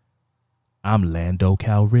 I'm Lando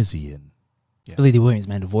Calrissian. Billy D. Williams,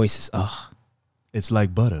 man, the voice is It's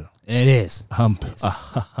like butter. it is.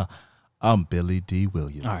 I'm Billy D.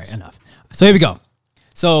 Williams. All right, enough. So here we go.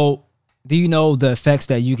 So do you know the effects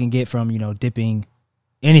that you can get from dipping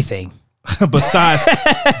anything? Besides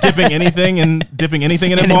dipping anything in In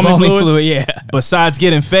embalming fluid, yeah. besides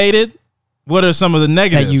getting faded, what are some of the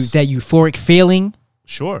negatives? That euphoric feeling,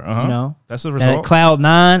 Sure. Uh-huh. you know, That's a that result. cloud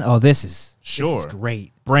nine. Oh, this is Sure.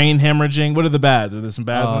 great. Brain hemorrhaging. What are the bads? Are there some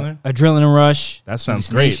bads on there? Adrenaline rush. That sounds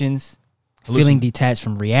great. hallucinations, Feeling detached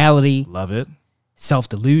from reality, Love it. self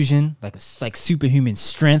delusion, like superhuman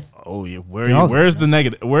strength. Oh yeah. all Where's the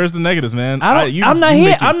negative? Where's the negatives, man? I'm not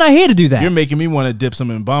here. I'm not here to do that. You're making me want to dip some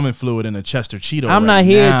embalming fluid in a Chester Cheeto. I'm right not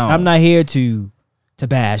here. now. I'm not here to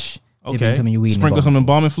bash. dipping Okay. some of your weed in Sprinkle some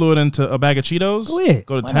embalming fluid. embalming fluid into a bag of Cheetos. Go ahead.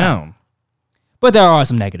 Go to Why town. But there are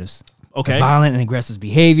some negatives. Okay. Violent and aggressive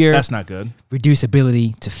behavior. That's not good. Reduced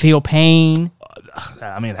ability to feel pain.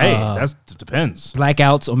 I mean, hey, that depends.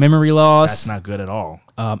 Blackouts or memory loss. That's not good at all.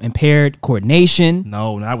 Impaired coordination.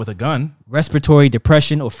 No, not with a gun. Respiratory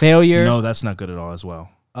depression or failure. No, that's not good at all as well.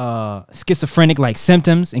 Schizophrenic-like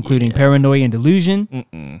symptoms, including paranoia and delusion.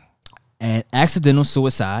 And accidental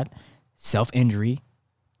suicide, self-injury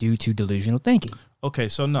due to delusional thinking. Okay,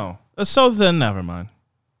 so no. So then never mind.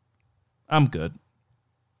 I'm good.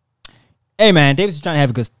 Hey, man, David's trying to have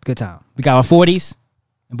a good time. We got our 40s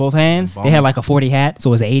in both hands. They had like a 40 hat, so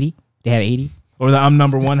it was 80. They have 80. Or the I'm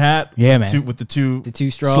number one hat. Yeah, man. With the two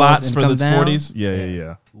straws slots and for the comes down. 40s.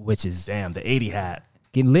 Yeah. Which is Damn, the 80 hat.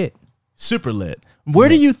 getting lit. Super lit. Where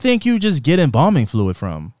do you think you just get embalming fluid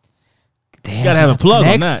from? Damn, You gotta have a plug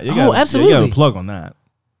on that. You gotta, absolutely. You gotta have a plug on that.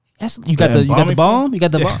 You got the embalming bomb. You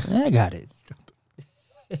got the Yeah. bomb. Yeah, I got it.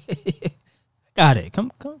 Got it.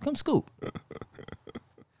 Come scoop.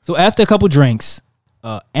 So after a couple drinks,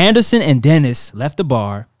 Anderson and Dennis left the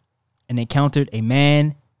bar and encountered a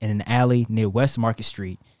man in an alley near West Market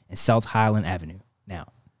Street and South Highland Avenue. Now,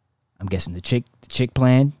 I'm guessing the chick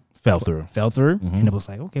plan Fell through. and it was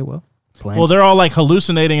like, okay, well, plan. Well, they're all like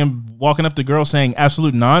hallucinating and walking up to girls saying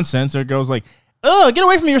absolute nonsense. Or girls like, oh, get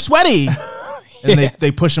away from me, you're sweaty. And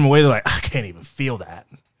they push them away. They're like, I can't even feel that.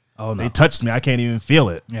 oh no, They touched me. I can't even feel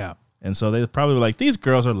it. yeah, And so they probably were like, these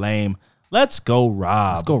girls are lame. Let's go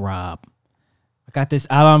rob. let's go rob. I got this.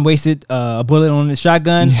 I wasted a bullet on the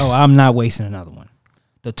shotgun. Oh, I'm not wasting another one.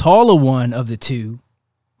 The taller one of the two,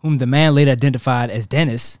 whom the man later identified as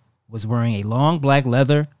Dennis, was wearing a long black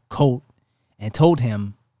leather coat and told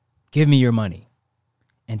him, "Give me your money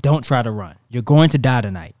and don't try to run. You're going to die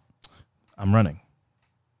tonight." I'm running.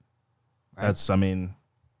 Right. That's, I mean,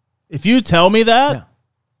 if you tell me that, Yeah.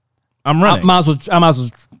 I'm running. I might as well,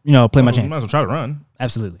 play my Might as well chance. try to run.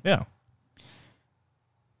 Absolutely. Yeah.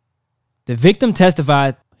 The victim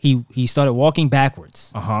testified he started walking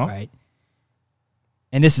backwards. Uh-huh. Right.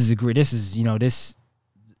 And this is what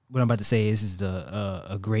I'm about to say. This is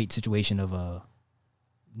a great situation of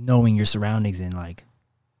knowing your surroundings and like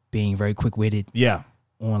being very quick witted Yeah.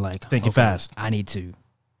 on like Thinking fast. I need to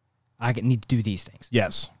do these things.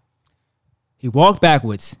 Yes. He walked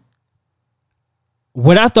backwards.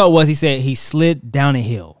 What I thought was he said he slid down a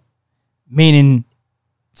hill, meaning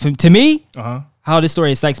to me, Uh-huh. how this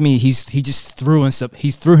story excites me, he just threw himself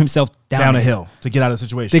Down a hill to get out of the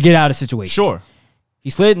situation. to get out of the situation. Sure. He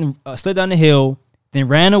slid down the hill, then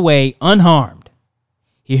ran away unharmed.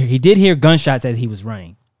 He did hear gunshots as he was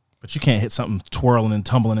running. But you can't hit something twirling and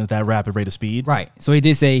tumbling at that rapid rate of speed. Right. So he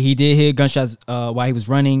did say he did hear gunshots while he was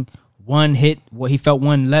running. One hit, he felt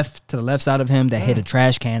one left to the left side of him that hit a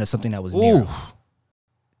trash can or something that was near him.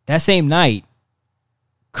 That same night,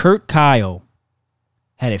 Kurt Kyle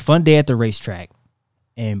had a fun day at the racetrack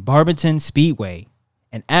in Barberton Speedway.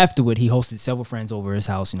 And afterward, he hosted several friends over his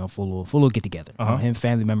house, for a little get-together. Him,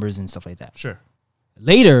 family members, and stuff like that. Sure.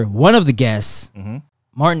 Later, one of the guests,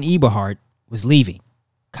 Martin Eberhardt, was leaving.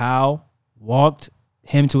 Kyle walked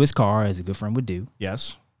him to his car, as a good friend would do.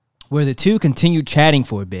 Yes. Where the two continued chatting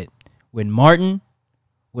for a bit. When Martin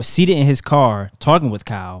was seated in his car talking with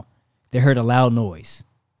Kyle, they heard a loud noise,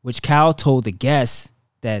 which Kyle told the guests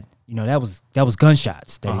that, that was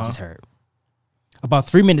gunshots that he just heard. About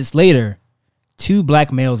 3 minutes later, two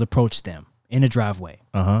black males approached them in the driveway.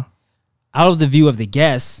 Out of the view of the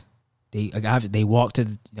guests, they walked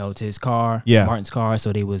to to his car, Martin's car,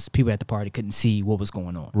 so there was people at the party couldn't see what was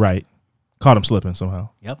going on. Right. Caught him slipping somehow.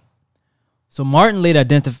 Yep. So Martin later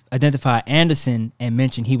identified Anderson and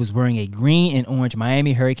mentioned he was wearing a green and orange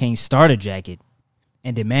Miami Hurricanes starter jacket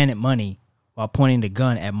and demanded money while pointing the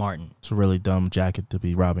gun at Martin. It's a really dumb jacket to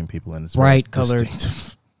be robbing people in. It's bright colored,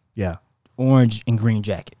 orange and green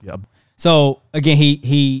jacket. Yep. So again,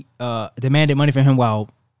 he demanded money from him while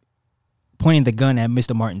pointing the gun at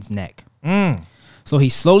Mr. Martin's neck. So he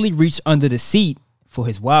slowly reached under the seat for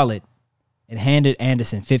his wallet and handed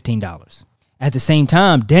Anderson $15. At the same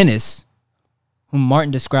time, Dennis, whom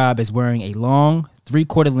Martin described as wearing a long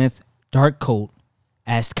 3/4 length dark coat,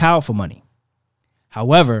 asked Kyle for money.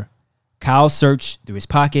 However, Kyle searched through his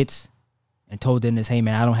pockets and told Dennis, "Hey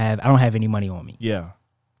man, I don't have any money on me." Yeah.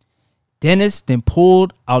 Dennis then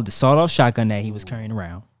pulled out the sawed-off shotgun that he was carrying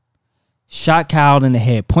around, shot Kyle in the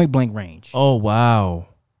head, point blank range. Oh wow.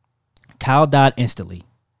 Kyle died instantly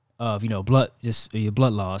of blood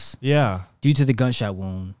loss. Yeah. Due to the gunshot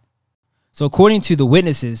wound. So according to the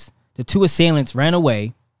witnesses, the two assailants ran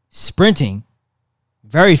away, sprinting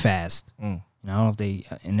very fast. I don't know if they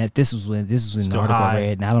this was in the article I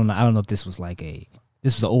read, and I don't know if this was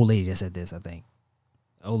this was an old lady that said this. I think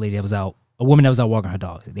an old lady that was out, a woman that was out walking her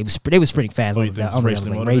dog. They was sprinting fast. I don't know if it was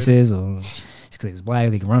like racist or because they was black,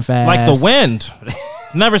 they could run fast, like the wind.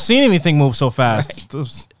 Never seen anything move so fast.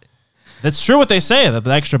 Right. That's true what they say. That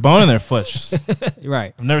the extra bone in their foot.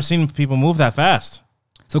 Right. I've never seen people move that fast.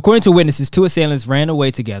 So according to witnesses, two assailants ran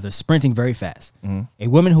away together, sprinting very fast. A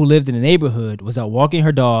woman who lived in the neighborhood was out walking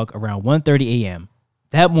her dog around 1:30 a.m.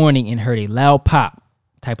 that morning and heard a loud pop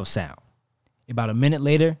type of sound. About a minute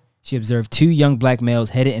later, she observed two young black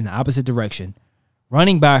males headed in the opposite direction,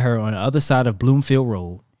 running by her on the other side of Bloomfield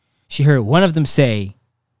Road. She heard one of them say,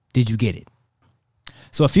 "Did you get it?"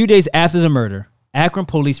 So a few days after the murder, Akron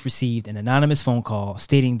police received an anonymous phone call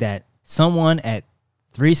stating that someone at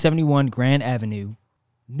 371 Grand Avenue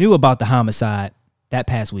knew about the homicide that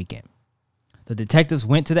past weekend. The detectives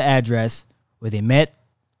went to the address where they met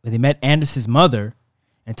Anderson's mother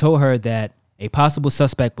and told her that a possible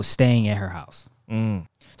suspect was staying at her house.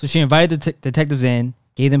 So she invited the detectives in,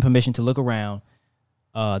 gave them permission to look around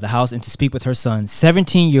the house and to speak with her son,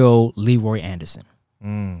 17-year-old Leroy Anderson.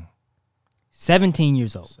 17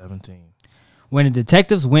 years old. 17. When the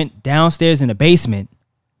detectives went downstairs in the basement,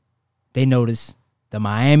 they noticed the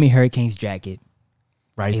Miami Hurricanes jacket,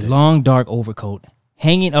 Right. a long dark overcoat,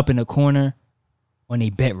 hanging up in the corner on a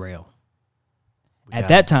bed rail. At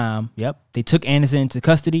that time, they took Anderson into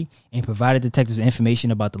custody and provided detectives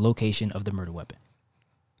information about the location of the murder weapon.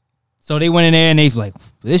 So they went in there and they was like,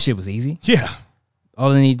 this shit was easy. Yeah.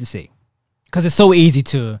 All they needed to see. Because it's so easy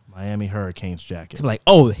to Miami Hurricanes jacket. be like,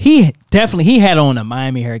 oh, he had on a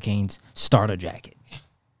Miami Hurricanes starter jacket.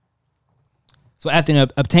 So after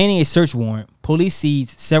obtaining a search warrant, police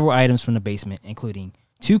seized several items from the basement, including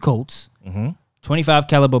 2 Colts, 25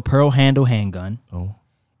 caliber pearl handle handgun,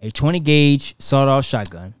 a 20 gauge sawed-off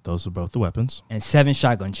shotgun. Those are both the weapons. And 7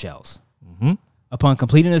 shotgun shells. Upon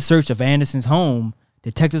completing the search of Anderson's home,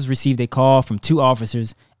 detectives received a call from 2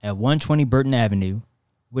 officers at 120 Burton Avenue,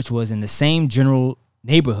 which was in the same general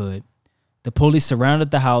neighborhood. The police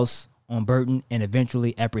surrounded the house on Burton and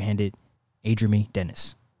eventually apprehended Adrian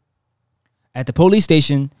Dennis. At the police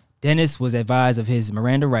station, Dennis was advised of his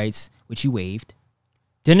Miranda rights, which he waived.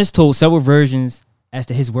 Dennis told several versions as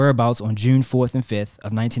to his whereabouts on June 4th and 5th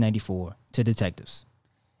of 1994 to detectives.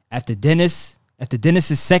 After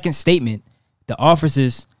Dennis's second statement, the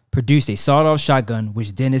officers produced a sawed-off shotgun,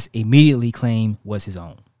 which Dennis immediately claimed was his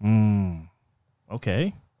own.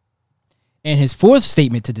 Okay. In his fourth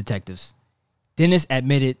statement to detectives, Dennis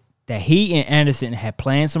admitted that he and Anderson had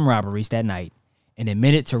planned some robberies that night and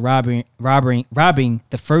admitted to robbing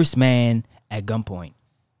the first man at gunpoint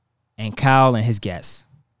and Kyle and his guests.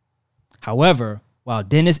 However, while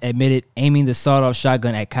Dennis admitted aiming the sawed-off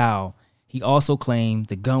shotgun at Kyle, he also claimed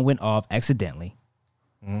the gun went off accidentally.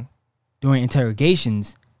 Mhm. During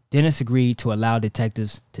interrogations, Dennis agreed to allow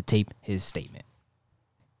detectives to tape his statement.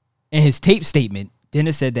 In his tape statement,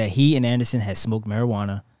 Dennis said that he and Anderson had smoked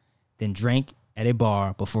marijuana, then drank at a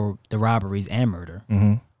bar before the robberies and murder.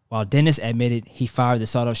 While Dennis admitted he fired the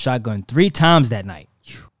sawed-off shotgun 3 times that night.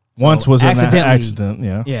 Once So was an accidentally- accident,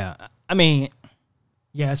 yeah. Yeah. I mean,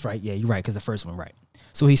 yeah, that's right. Yeah, you're right, because the first one, right.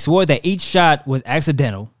 So he swore that each shot was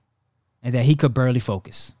accidental and that he could barely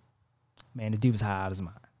focus. Man, the dude was high out of his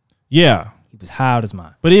mind. Yeah. He was high out of his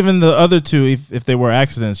mind. But even the other two, if they were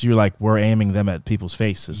accidents, you're like, we're aiming them at people's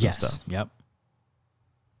faces and stuff. Yep.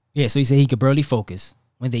 Yeah, so he said he could barely focus.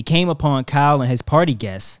 When they came upon Kyle and his party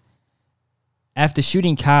guests, after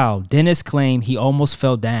shooting Kyle, Dennis claimed he almost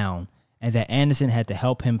fell down and that Anderson had to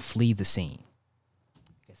help him flee the scene.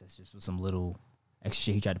 I guess that's just some little extra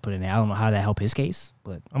shit he tried to put in there. I don't know how that helped his case,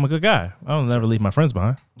 but I'm a good guy. I'll never leave my friends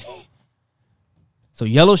behind. so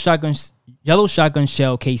yellow shotgun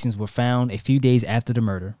shell casings were found a few days after the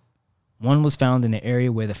murder. One was found in the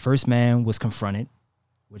area where the first man was confronted,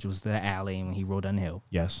 which was the alley when he rode down the hill.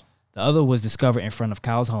 Yes. The other was discovered in front of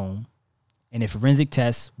Kyle's home. And a forensic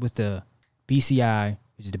test with the BCI,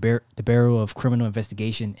 which is the Bureau of Criminal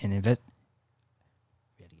Investigation and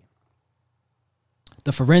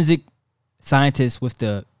the forensic scientists with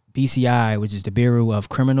the BCI, which is the Bureau of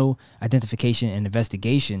Criminal Identification and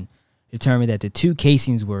Investigation, determined that the 2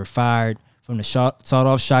 casings were fired from the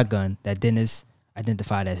sawed-off shotgun that Dennis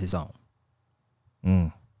identified as his own.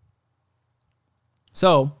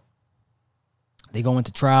 So they go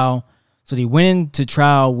into trial. So they went into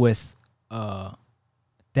trial with that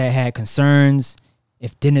had concerns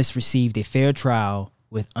if Dennis received a fair trial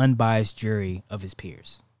with unbiased jury of his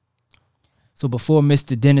peers. So before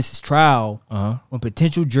Mr. Dennis's trial, when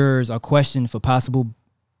potential jurors are questioned for possible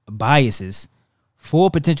biases, 4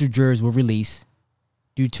 potential jurors were released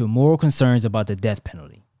due to moral concerns about the death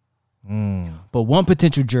penalty. But 1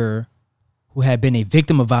 potential juror who had been a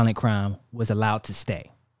victim of violent crime was allowed to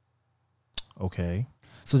stay. Okay.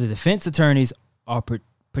 So the defense attorneys are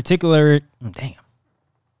particular.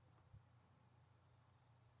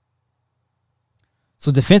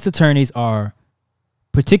 So defense attorneys are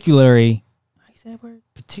particularly. How you say that word?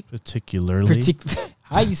 Particularly.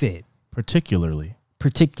 How you say it? Particularly.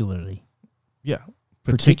 Particularly. Yeah.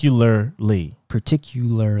 Particularly.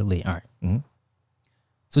 Particularly. All right. Mm-hmm.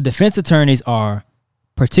 So defense attorneys are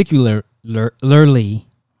particularly.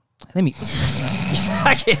 Let me.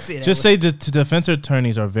 I can't say that. Just say the defense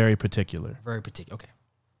attorneys are very particular. Very particular. Okay.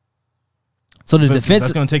 So the defense.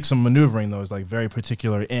 That's going to take some maneuvering, though. It's like very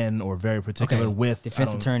particular in or very particular with.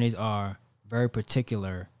 Defense attorneys are very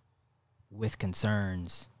particular with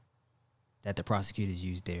concerns that the prosecutors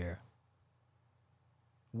used there.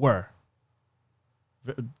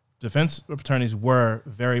 Defense attorneys were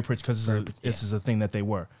very because this is a thing that they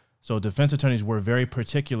were. So defense attorneys were very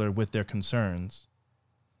particular with their concerns.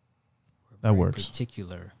 That works.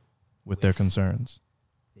 Particular with their concerns.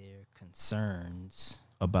 Their concerns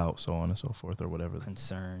about so on and so forth or whatever.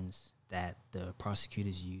 Concerns that the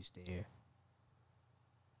prosecutors used there.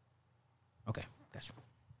 Okay, gotcha.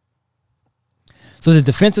 So the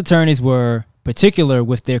defense attorneys were particular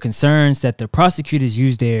with their concerns that the prosecutors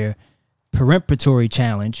used their peremptory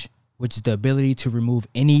challenge, which is the ability to remove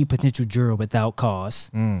any potential juror without cause.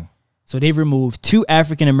 So they removed 2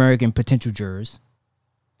 African-American potential jurors.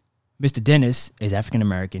 Mr. Dennis is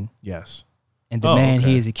African-American. Yes. And the man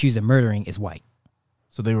he is accused of murdering is white.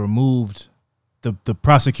 So they removed, the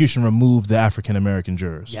prosecution removed the African-American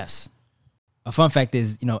jurors. Yes. A fun fact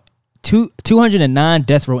is, 209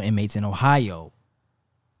 death row inmates in Ohio,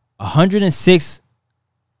 106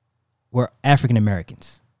 were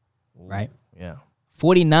African-Americans, right? Yeah.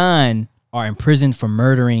 49 are imprisoned for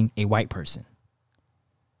murdering a white person.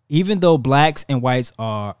 Even though blacks and whites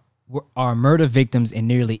are murder victims in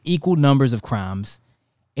nearly equal numbers of crimes,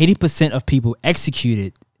 80% of people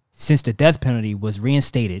executed since the death penalty was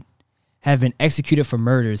reinstated have been executed for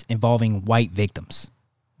murders involving white victims.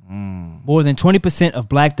 More than 20% of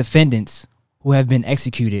black defendants who have been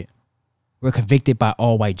executed were convicted by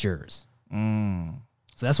all white jurors. So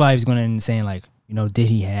that's why he was going in and saying, like, did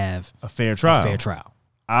he have a fair trial?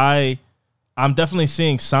 I'm definitely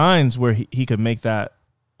seeing signs where he could make that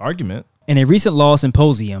argument. In a recent law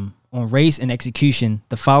symposium on race and execution,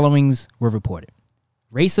 the followings were reported.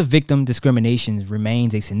 Race of victim discrimination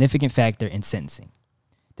remains a significant factor in sentencing.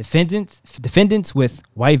 Defendants with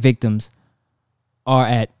white victims are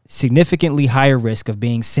at significantly higher risk of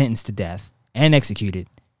being sentenced to death and executed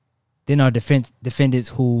than are defendants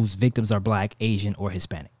whose victims are black, Asian, or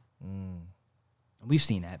Hispanic. We've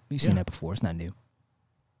seen that. We've seen that before. It's not new.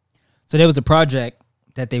 So there was a project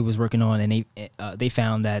that they was working on, and they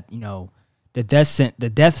found that the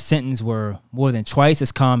death sentence were more than twice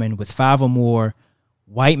as common with 5 or more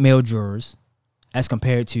white male jurors as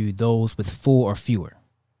compared to those with 4 or fewer.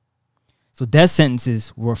 So death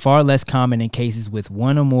sentences were far less common in cases with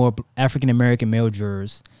 1 or more African American male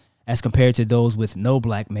jurors as compared to those with no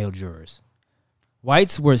black male jurors.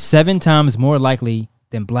 Whites were 7 times more likely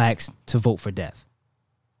than blacks to vote for death.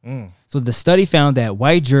 So the study found that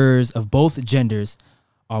white jurors of both genders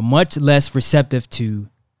are much less receptive to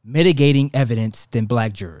mitigating evidence than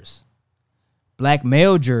black jurors. Black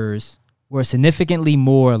male jurors were significantly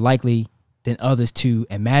more likely than others to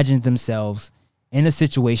imagine themselves in the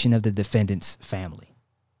situation of the defendant's family.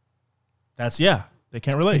 They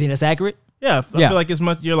can't relate. You think that's accurate? Yeah, I feel like as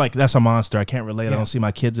much you're like, that's a monster. I can't relate. I don't see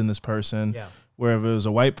my kids in this person. Yeah. Where if it was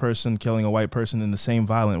a white person killing a white person in the same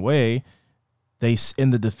violent way, in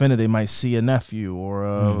the defendant, they might see a nephew or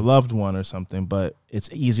a loved one or something, but it's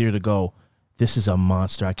easier to go, this is a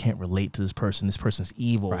monster. I can't relate to this person. This person's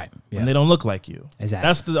evil. Right. And they don't look like you. Exactly.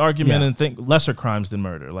 That's the argument and think lesser crimes than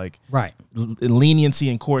murder. Like Right. Leniency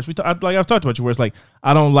in courts. I've talked about you where it's like,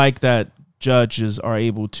 I don't like that judges are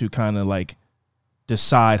able to kind of like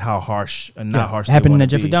decide how harsh and not harsh. It happened to to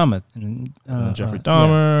Jeffrey Dahmer. Jeffrey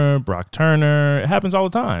Dahmer, Brock Turner. It happens all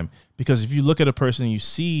the time because if you look at a person, you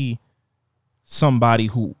see somebody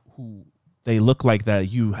who they look like that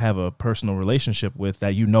you have a personal relationship with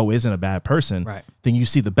that isn't a bad person, Right. then you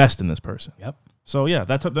see the best in this person. Yep. So yeah,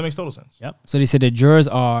 that makes total sense. Yep. So they said that jurors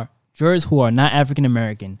who are not African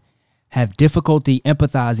American have difficulty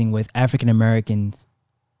empathizing with African Americans'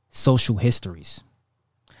 social histories.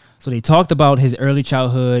 So they talked about his early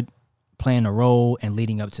childhood playing a role and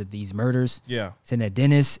leading up to these murders. Yeah. Saying that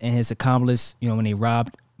Dennis and his accomplice, when they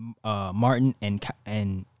robbed Martin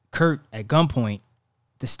and Kurt at gunpoint,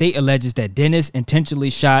 the state alleges that Dennis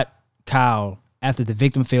intentionally shot Kyle after the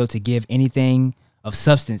victim failed to give anything of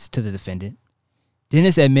substance to the defendant.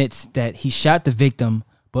 Dennis admits that he shot the victim,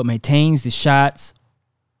 but maintains the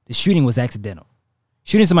shooting was accidental.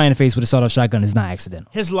 Shooting somebody in the face with a sawed-off shotgun is not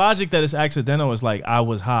accidental. His logic that it's accidental is like, I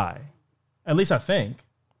was high. At least I think.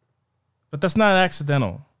 But that's not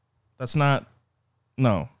accidental. That's not,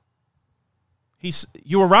 no.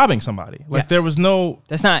 You were robbing somebody. Like Yes. there was no,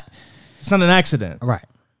 That's not it's not an accident. right.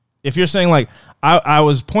 If you're saying like, I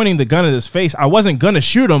was pointing the gun at his face, I wasn't going to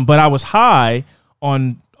shoot him, but I was high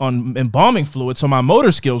on embalming fluid, so my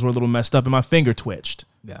motor skills were a little messed up and my finger twitched.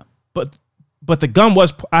 Yeah. But the gun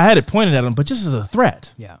I had it pointed at him, but just as a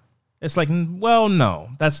threat. Yeah. It's like, well, no,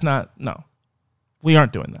 we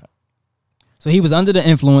aren't doing that. So he was under the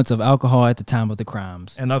influence of alcohol at the time of the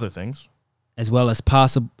crimes, And other things. as well as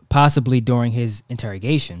possibly during his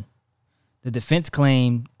interrogation. The defense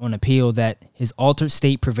claimed on appeal that his altered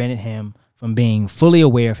state prevented him from being fully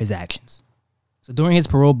aware of his actions. So during his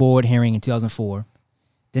parole board hearing in 2004,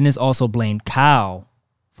 Dennis also blamed Kyle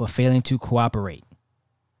for failing to cooperate.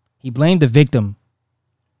 He blamed the victim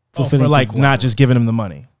for failing to like cooperate. not just giving him the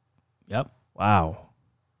money. Yep. Wow.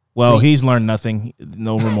 Well, So he's learned nothing.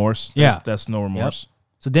 No remorse. Yeah. That's no remorse.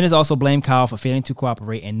 So Dennis also blamed Kyle for failing to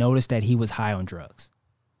cooperate and noticed that he was high on drugs.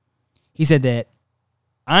 He said that,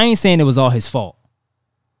 I ain't saying it was all his fault,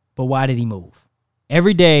 but why did he move?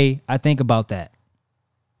 Every day I think about that.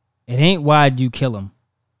 It ain't why did you kill him.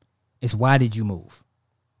 It's why did you move?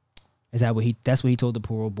 That's what he told the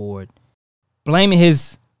parole board. Blaming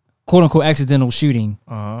his quote unquote accidental shooting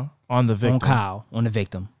On the victim. on Kyle, on the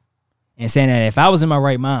victim. And saying that if I was in my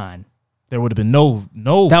right mind, There would have been no.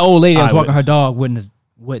 that old lady that was walking her eyewitnesses. dog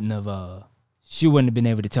wouldn't have she wouldn't have been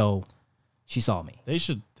able to tell she saw me. They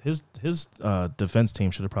should. His defense team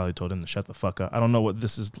should have probably told him to shut the fuck up. I don't know what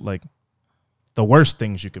this is like. The worst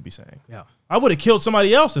things you could be saying. Yeah. I would have killed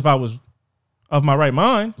somebody else if I was of my right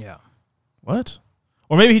mind. Yeah. What?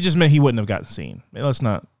 Or maybe he just meant he wouldn't have gotten seen. Maybe let's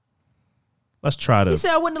try to He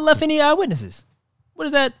said I wouldn't have left any eyewitnesses. What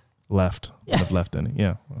is that? left. Yeah. Wouldn't have left any.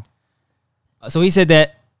 Yeah. Well, So he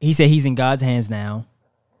said he's in God's hands now.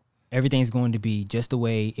 Everything's going to be just the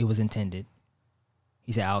way it was intended.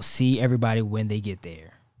 He said, I'll see everybody when they get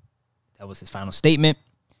there. That was his final statement.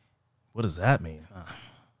 what does that mean?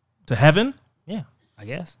 To heaven? Yeah, I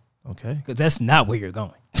guess. Okay. Because that's not where you're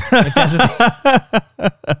going. If that's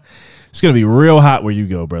the It's gonna be real hot where you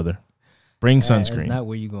go, brother. Bring That's sunscreen. not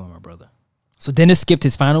where you're going, my brother. So Dennis skipped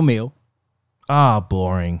his final meal.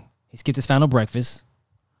 Boring. He skipped his final breakfast.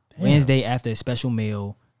 Damn. Wednesday, after a special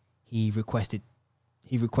meal, he requested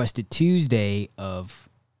Tuesday of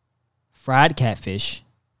fried catfish,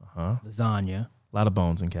 lasagna, A lot of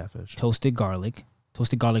bones in catfish. toasted garlic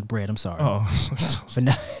bread. I'm sorry. Oh,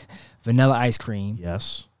 vanilla ice cream,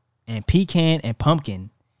 Yes. and pecan and pumpkin,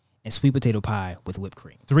 and sweet potato pie with whipped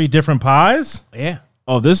cream. 3 different pies? Yeah.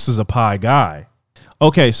 Oh, this is a pie guy.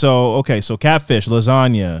 Okay, so catfish,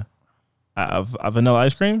 lasagna, vanilla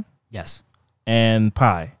ice cream, Yes. and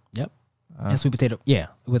pie. Yep. And sweet potato. Yeah,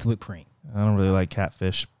 with whipped cream. I don't really like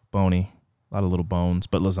catfish, bony, a lot of little bones,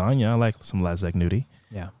 but lasagna, I like some lasagnuti.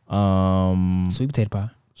 Yeah. Sweet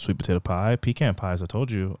Sweet potato pie. pie, pecan pie. As I told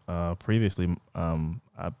you previously,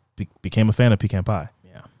 I became a fan of pecan pie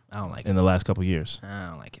Yeah. I don't like in the last couple years. I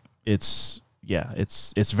don't like it. It's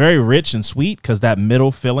very rich and sweet because that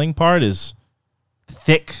middle filling part is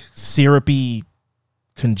thick, syrupy,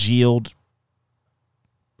 congealed,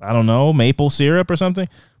 I don't know, maple syrup or something,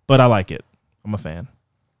 but I like it. I'm a fan.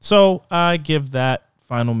 So I give that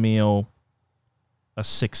final meal a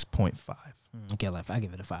 6.5. Okay, I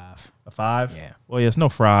give it a 5. A 5? Yeah. Well, yeah, it's no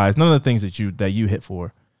fries. None of the things that you hit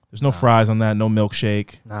for. There's no fries on that, no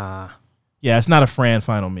milkshake. Nah. Yeah, it's not a Fran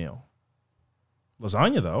final meal.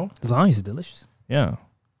 Lasagna though. Lasagna is delicious. Yeah.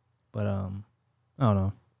 But I don't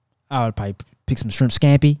know. I would probably pick some shrimp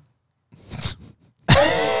scampi.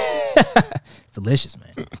 It's delicious,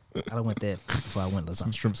 man. I went there before I went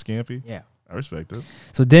Some lasagna. shrimp scampi. Yeah. I respect it.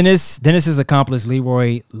 So Dennis's accomplice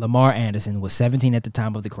Leroy Lamar Anderson was 17 at the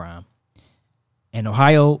time of the crime. And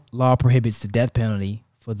Ohio law prohibits the death penalty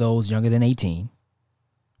for those younger than 18.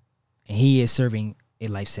 And he is serving a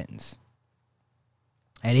life sentence.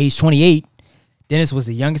 At age 28, Dennis was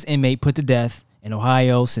the youngest inmate put to death in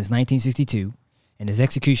Ohio since 1962, and his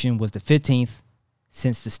execution was the 15th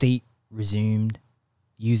since the state resumed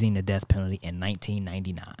using the death penalty in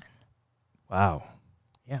 1999. Wow.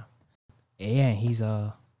 Yeah. Yeah, he's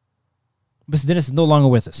Mr. Dennis is no longer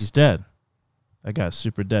with us. He's dead. That guy's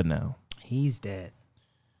super dead now. He's dead.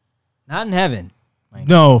 Not in heaven.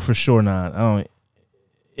 No, for sure not. I don't.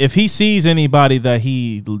 If he sees anybody that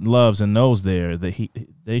he loves and knows there, that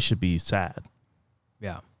they should be sad.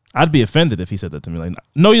 Yeah. I'd be offended if he said that to me. Like,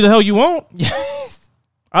 no, you the hell you won't. Yes.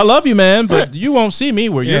 I love you, man, but you won't see me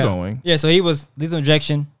where you're going. Yeah, so he was lethal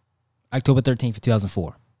injection October 13th,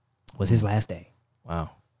 2004 was his last day.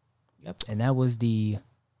 Wow. Yep. And that was the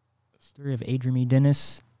story of Adrian E.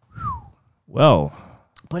 Dennis. Well,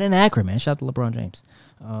 But in Akron, man. Shout out to LeBron James.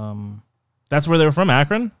 that's where they were from,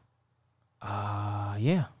 Akron?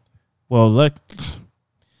 Yeah. Well, let's,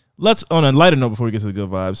 on a lighter note before we get to the good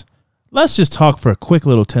vibes, let's just talk for a quick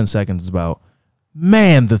little 10 seconds about,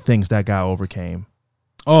 man, the things that guy overcame.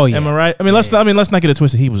 Oh, yeah. Am I right? I mean, let's not get it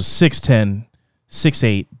twisted. He was 6'10",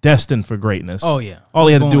 6'8", destined for greatness. Oh, yeah. All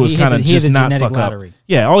he had to do was kind of just not genetic fuck lottery. up.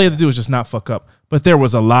 Yeah, all he had to do was just not fuck up. But there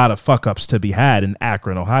was a lot of fuck ups to be had in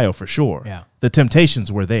Akron, Ohio, for sure. Yeah. The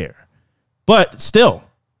temptations were there. But still,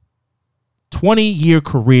 20-year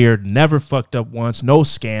career, never fucked up once, no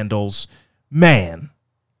scandals. Man,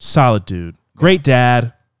 solid dude. Great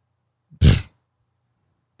dad. Pfft.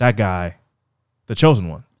 That guy, the chosen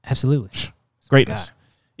one. Absolutely. Greatness. God.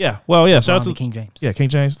 Yeah, well, yeah. Shout out LeBron to and King James. Yeah, King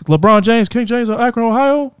James. LeBron James, King James of Akron,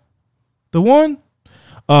 Ohio. The one.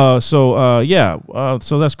 So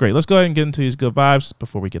that's great. Let's go ahead and get into these good vibes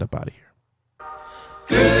before we get up out of here.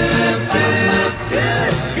 Good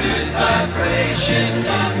vibration.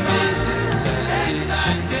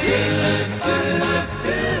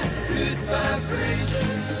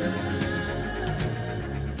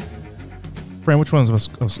 Fran, which one of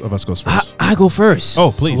us goes first? I go first.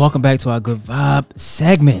 Oh, please. So welcome back to our Good Vibe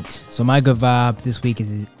segment. So my Good Vibe this week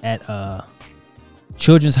is at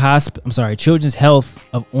Children's Health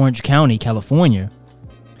of Orange County, California.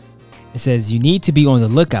 It says you need to be on the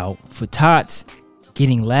lookout for tots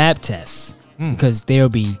getting lab tests because they'll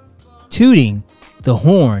be tooting the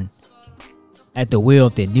horn at the wheel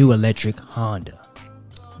of their new electric Honda.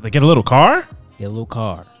 They get a little car? Their little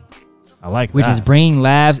car. I like Which that. is bringing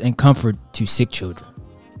laughs and comfort to sick children.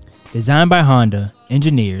 Designed by Honda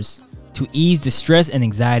engineers to ease the stress and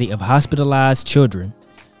anxiety of hospitalized children,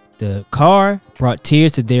 the car brought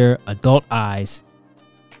tears to their adult eyes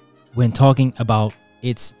when talking about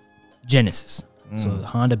its genesis. So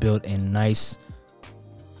Honda built a nice,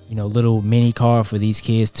 little mini car for these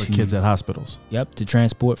kids for kids at hospitals. Yep, to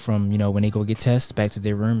transport from, when they go get tests back to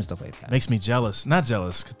their room and stuff like that. Makes me jealous. Not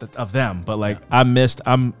jealous of them, but like I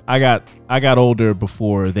got older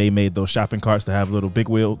before they made those shopping carts that have little big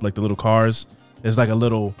wheel, like the little cars. There's like a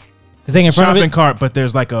little The thing in front of shopping it? cart, but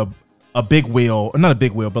there's like a big wheel, or not a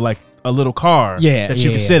big wheel, but like a little car that you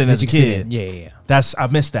can sit in as a kid. Yeah. I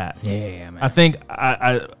missed that. Yeah, man. I think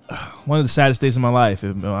I one of the saddest days of my life.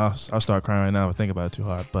 I'll start crying right now if I think about it too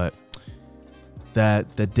hard. But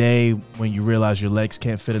that the day when you realize your legs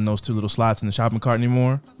can't fit in those two little slots in the shopping cart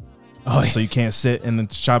anymore, Oh, yeah. so you can't sit in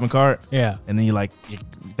the shopping cart, Yeah. and then you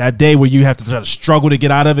that day where you have to try to struggle to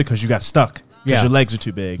get out of it because you got stuck because your legs are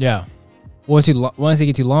too big. Yeah. Or once they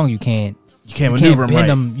get too long, you can't maneuver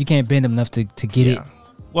them right. You can't bend them enough to get it.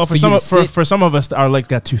 Well, for some of us, our legs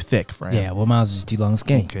got too thick, Fran. Yeah, well, mine's just too long and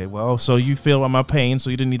skinny. Okay, well, so you feel my pain, so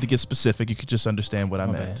you didn't need to get specific. You could just understand what I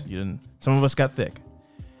meant. You didn't. Some of us got thick,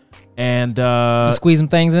 and you squeeze some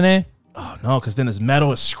things in there. Oh no, because then it's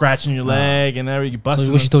metal, it's scratching your leg, and everything. You busting.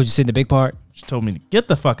 So what she told you to sit in the big part? She told me to get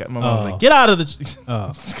the fuck out. My mom was like, "Get out of the,"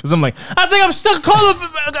 because I'm like, I think I'm stuck.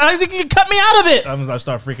 I think you can cut me out of it. I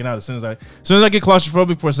start freaking out as soon as I get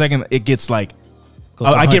claustrophobic for a second. It gets like,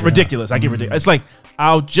 I get ridiculous. I get ridiculous. It's like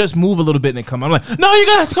I'll just move a little bit and it come. I'm like, no, you're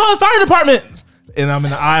gonna have to call the fire department. And I'm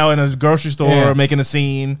in the aisle in a grocery store making a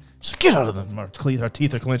scene. Just get out of them. Her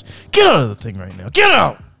teeth are clenched. Get out of the thing right now. Get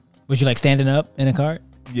out. Was you like standing up in a cart?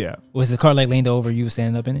 Yeah. Was the cart like leaned over? You were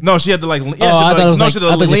standing up in it? No, she had to like. she had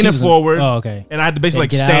to lean it forward. Oh, okay. And I had to basically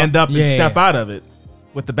like stand up and step out of it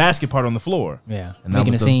with the basket part on the floor. Yeah. And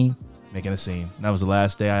making a scene. Making a scene. That was the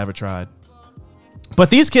last day I ever tried. But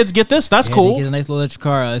these kids get this. That's cool. They get a nice little electric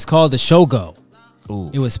car. It's called the Shogo. Ooh.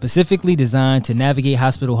 It was specifically designed to navigate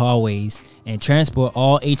hospital hallways and transport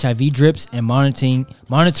all HIV drips and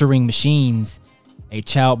monitoring machines a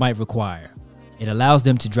child might require. It allows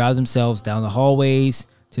them to drive themselves down the hallways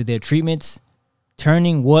to their treatments,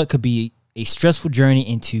 turning what could be a stressful journey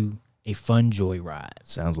into a fun joyride.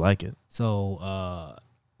 Sounds like it. So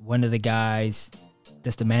one of the guys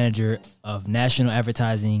that's the manager of national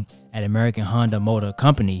advertising at American Honda Motor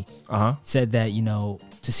Company said that,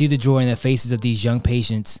 to see the joy in the faces of these young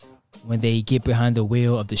patients when they get behind the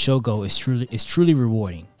wheel of the Shogo is truly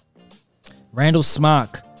rewarding. Randall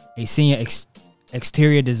Smock, a senior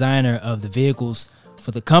exterior designer of the vehicles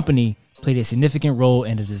for the company, played a significant role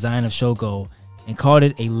in the design of Shogo and called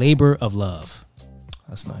it a labor of love.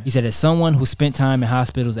 That's nice. He said, as someone who spent time in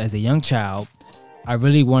hospitals as a young child, I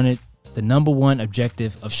really wanted the number one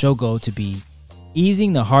objective of Shogo to be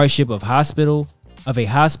easing the hardship of a hospital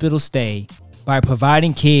stay by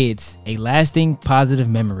providing kids a lasting positive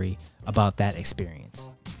memory about that experience.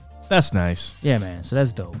 That's nice. Yeah, man. So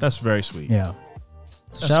that's dope. That's very sweet. Yeah.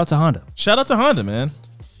 So shout out to Honda. Shout out to Honda, man.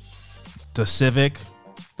 The Civic,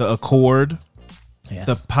 the Accord,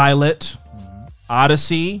 the Pilot,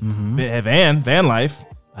 Odyssey, van life.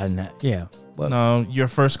 Yeah. Well, no, your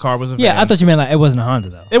first car was a van. Yeah, I thought you meant like it wasn't a Honda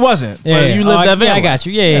though. It wasn't. Yeah, but you lived that van. Yeah, life. I got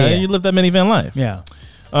you. Yeah. You lived that minivan life. Yeah.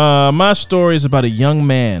 My story is about a young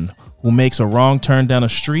man who makes a wrong turn down a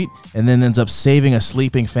street and then ends up saving a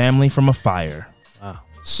sleeping family from a fire. Wow.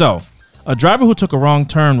 So, a driver who took a wrong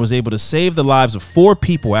turn was able to save the lives of 4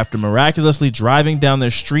 people after miraculously driving down their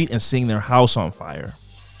street and seeing their house on fire.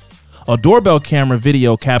 A doorbell camera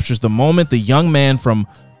video captures the moment the young man from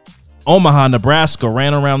Omaha, Nebraska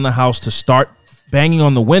ran around the house to start banging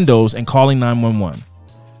on the windows and calling 911.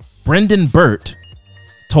 Brendan Burt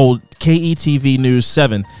told KETV News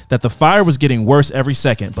 7 that the fire was getting worse every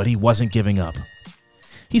second, but he wasn't giving up.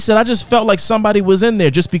 He said, I just felt like somebody was in there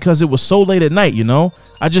just because it was so late at night,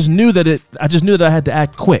 I just knew that I had to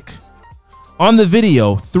act quick. On the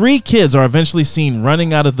video, 3 kids are eventually seen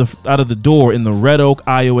running out of the door in the Red Oak,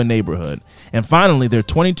 Iowa neighborhood. And finally, their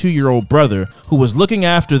 22-year-old brother, who was looking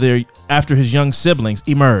after his young siblings,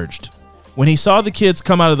 emerged. When he saw the kids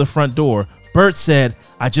come out of the front door, Bert said,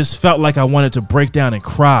 I just felt like I wanted to break down and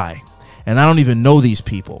cry. And I don't even know these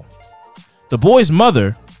people. The boy's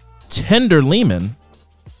mother, Tender Lehman,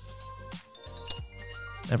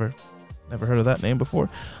 never heard of that name before.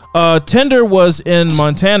 Tender was in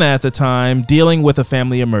Montana at the time dealing with a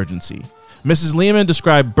family emergency. Mrs. Lehman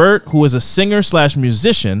described Bert, who is a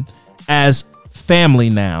singer/musician, as family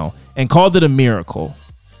now and called it a miracle.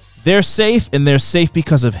 They're safe and they're safe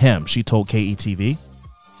because of him, she told KETV.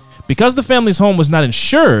 Because the family's home was not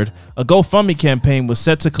insured, a GoFundMe campaign was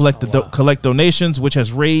set to collect donations, which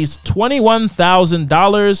has raised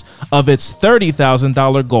 $21,000 of its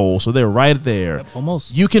 $30,000 goal. So they're right there. Yep,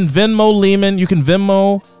 almost. You can Venmo Lehman. You can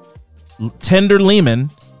Venmo Tender Lehman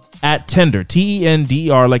at Tender,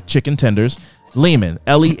 TENDER, like chicken tenders. Lehman,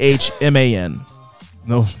 LEHMAN.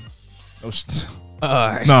 No,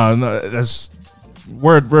 that's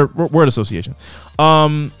word association.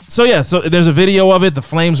 So there's a video of it. The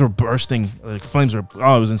flames were bursting. It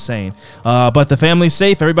was insane. But the family's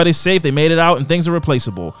safe. Everybody's safe. They made it out and things are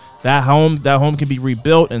replaceable. That home can be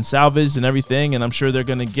rebuilt and salvaged and everything. And I'm sure they're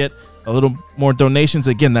going to get a little more donations.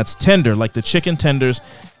 Again, that's Tender, like the chicken tenders,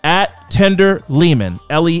 at Tender Lehman,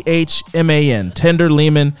 LEHMAN, Tender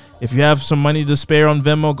Lehman. If you have some money to spare on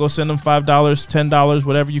Venmo, go send them $5, $10,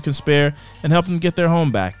 whatever you can spare, and help them get their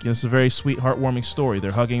home back. It's a very sweet, heartwarming story. They're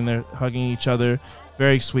hugging each other.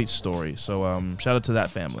 Very sweet story. So shout out to that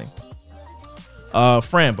family.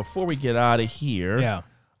 Fran, before we get out of here,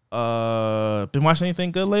 been watching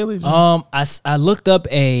anything good lately? I looked up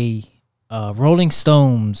a Rolling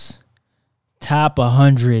Stones top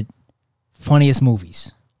 100 funniest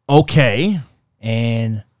movies. Okay.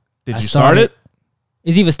 And did you start it?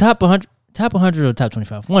 It's either top 100 or top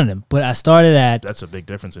 25, one of them. But I started at. That's a big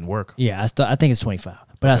difference in work. Yeah, I think it's 25.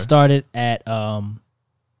 But I started at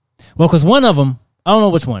because one of them, I don't know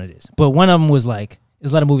which one it is, but one of them was like,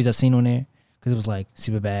 there's a lot of movies I've seen on there because it was like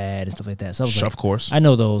Superbad and stuff like that. So I was like, of course, I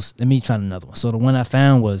know those. Let me find another one. So the one I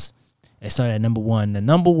found was, it started at number one. The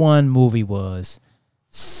number one movie was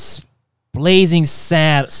Blazing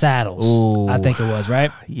Saddles. Ooh. I think it was,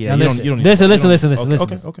 right? Yeah. Now You don't need to-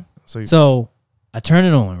 listen. Okay. So I turn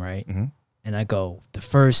it on, right? Mm-hmm. And I go, the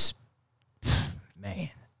first, man,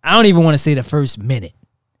 I don't even want to say the first minute.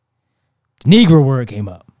 Negro word came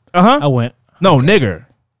up. I went, no, nigger.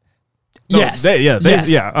 No, yes.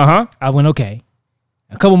 Yeah. I went, okay.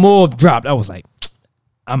 A couple more dropped. I was like,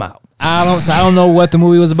 I'm out. I don't know what the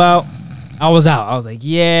movie was about. I was out. I was like,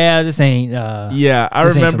 yeah, this ain't. I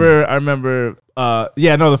remember.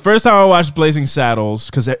 The first time I watched Blazing Saddles,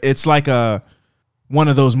 because it's like one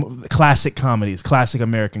of those classic comedies, classic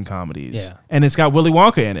American comedies. Yeah. And it's got Willy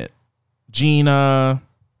Wonka in it. Gina,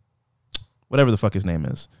 whatever the fuck his name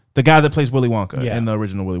is. The guy that plays Willy Wonka in the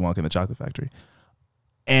original Willy Wonka in the Chocolate Factory.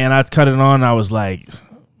 And I cut it on and I was like,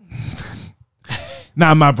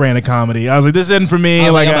 not my brand of comedy. I was like, this isn't for me.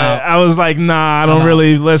 I was like, nah, I don't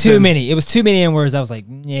really listen. Too many. It was too many in words. I was like,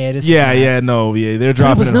 yeah, this they're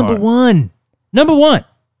dropping it was number hard. one. Number one.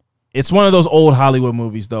 It's one of those old Hollywood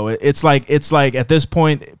movies, though. It's like at this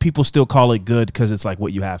point, people still call it good because it's like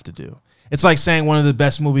what you have to do. It's like saying one of the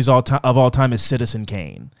best movies of all time is Citizen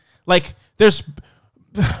Kane. Like there's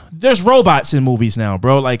robots in movies now,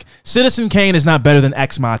 bro. Like Citizen Kane is not better than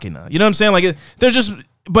Ex Machina. You know what I'm saying? Like they're just,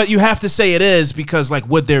 but you have to say it is because like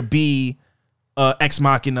would there be Ex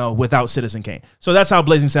Machina without Citizen Kane? So that's how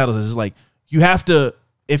Blazing Saddles is. It's like you have to,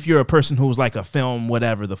 if you're a person who's like a film,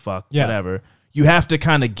 whatever the fuck, whatever. You have to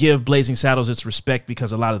kind of give Blazing Saddles its respect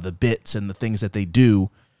because a lot of the bits and the things that they do,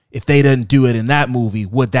 if they didn't do it in that movie,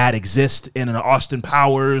 would that exist in an Austin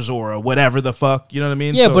Powers or whatever the fuck? You know what I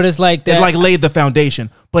mean? Yeah, but it's like that. It like laid the foundation,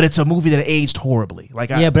 but it's a movie that aged horribly. Like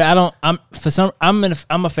I'm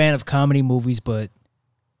a fan of comedy movies, but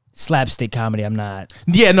slapstick comedy, I'm not.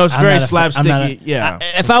 Yeah, no, it's very slapsticky.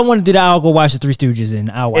 If I want to do that, I'll go watch the Three Stooges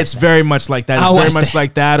and I'll watch. It's very much like that. It's very much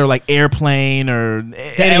like that, or like Airplane, or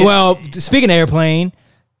speaking of Airplane,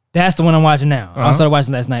 that's the one I'm watching now. I started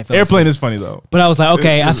watching last night. Airplane is funny though. But I was like,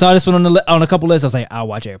 okay, I saw this one on a couple lists. I was like, I'll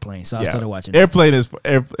watch Airplane, so I started watching. Airplane is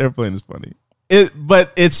funny.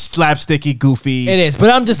 But it's slapsticky, goofy. It is, but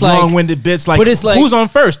I'm just like long-winded bits. Like, but it's like, who's on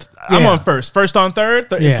first? I'm on first. First on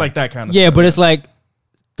third. It's like that kind of. Yeah, stuff. But it's like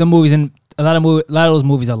the movies, and a lot of those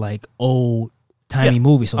movies are like old timey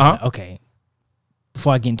movies. So it's like, okay,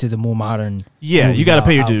 before I get into the more modern, movies, you got to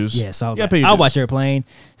pay your dues. Yeah, so I was like, I'll watch Airplane.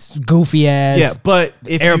 Goofy ass. Yeah, but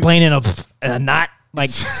if Airplane in a knot. Like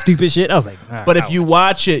stupid shit. I was like, right, but if you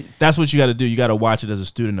watch it, that's what you got to do. You got to watch it as a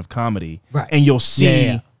student of comedy, right? And you'll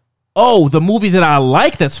see, oh, the movie that I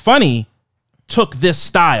like that's funny took this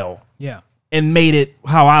style, and made it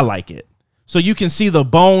how I like it. So you can see the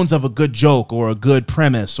bones of a good joke or a good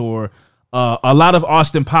premise or a lot of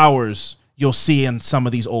Austin Powers you'll see in some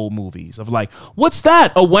of these old movies of like, what's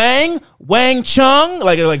that? A Wang Chung,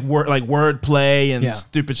 like word play and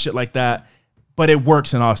stupid shit like that. But it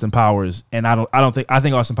works in Austin Powers, and I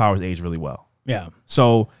think Austin Powers aged really well. Yeah.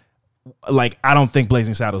 So, like, I don't think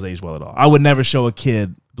Blazing Saddles aged well at all. I would never show a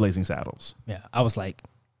kid Blazing Saddles. Yeah, I was like,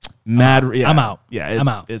 I'm out. Yeah, I'm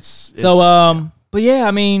out. It's so, but yeah,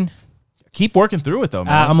 I mean, keep working through it though,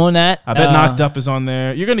 man. I'm on that. I bet Knocked Up is on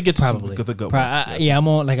there. You're gonna get to probably the good ones. I'm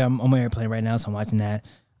on Airplane right now, so I'm watching that.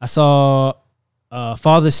 I saw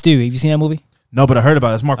Father Stew. Have you seen that movie? No, but I heard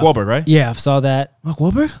about it. It's Mark Wahlberg, right? Yeah, I saw that. Mark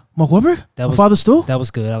Wahlberg? That was Father Stew? That was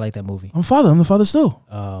good. I like that movie. I'm the Father Stew.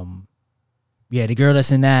 Yeah, the girl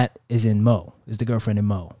that's in that is in Mo. Is the girlfriend in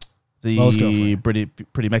Mo. Mo's girlfriend.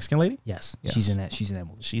 Pretty Mexican lady? Yes. She's in that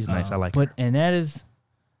movie. She's nice. I like her. And that is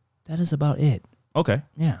about it. Okay.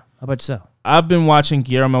 Yeah. How about yourself? I've been watching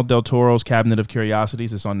Guillermo del Toro's Cabinet of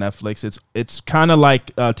Curiosities. It's on Netflix. It's kind of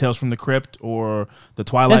like Tales from the Crypt or The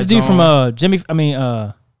Twilight Zone. That's the dude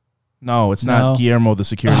from No, it's not Guillermo, the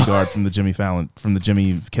security guard from the Jimmy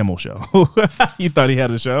Kimmel show. You thought he had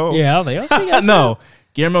a show? Yeah, I was like, okay, no.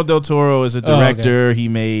 Guillermo del Toro is a director. Okay. He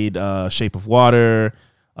made Shape of Water,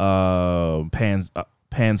 Pan's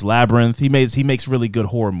Labyrinth. He makes really good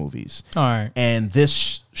horror movies. All right. And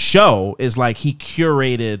this show is like he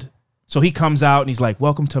curated. So he comes out and he's like,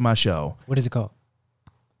 "Welcome to my show." What is it called?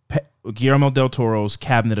 Guillermo del Toro's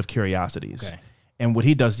Cabinet of Curiosities. Okay. And what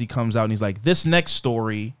he does, he comes out and he's like, they're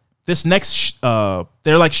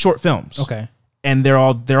like short films. Okay. And they're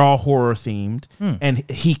all horror themed. And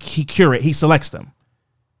he selects them.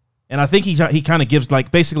 And I think he kind of gives I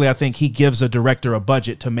think he gives a director a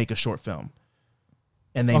budget to make a short film.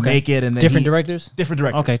 And they make it, and then different directors.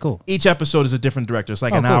 Okay, cool. Each episode is a different director. It's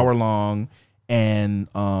like an cool. hour long, and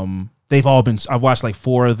they've all been. I've watched like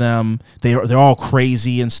 4 of them. They're all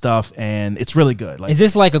crazy and stuff, and it's really good. Like, is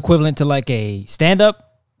this like equivalent to like a stand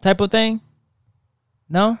up type of thing?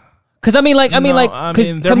 No, because they're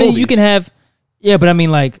you movies. can have, but I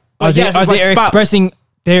mean, like, are they expressing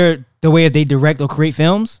the way they direct or create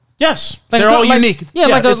films? Yes, like they're all unique.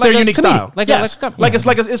 Yeah, it's their unique style.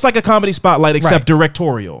 It's like a comedy spotlight, except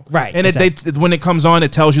directorial. Right. And when it comes on,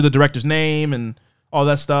 it tells you the director's name and all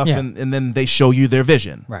that stuff, and then they show you their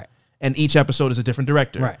vision. Right. And each episode is a different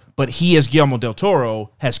director. Right. But he, as Guillermo del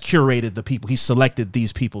Toro, has curated the people. He selected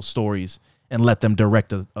these people's stories and let them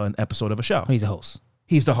direct an episode of a show. He's the host.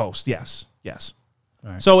 He's the host. Yes.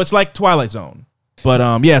 All right. So it's like Twilight Zone. But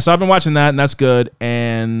so I've been watching that, and that's good.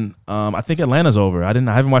 And I think Atlanta's over. I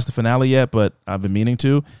haven't watched the finale yet, but I've been meaning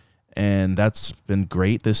to, and that's been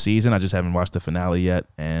great this season. I just haven't watched the finale yet,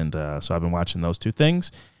 and so I've been watching those 2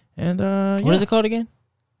 things. And what is it called again?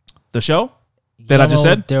 The show that I just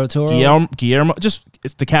said, Del Toro. Guillermo. Just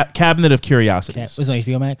it's the Cabinet of Curiosities. It's on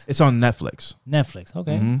HBO Max. It's on Netflix.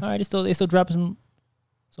 Okay. All right. They still dropping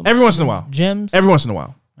some every once in a while. Gems. Every once in a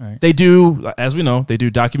while. All right. They do, as we know, they do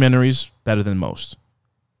documentaries better than most.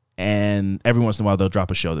 And every once in a while, they'll drop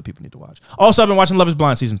a show that people need to watch. Also, I've been watching Love is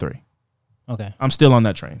Blind season 3. Okay. I'm still on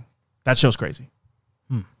that train. That show's crazy.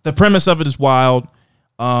 The premise of it is wild.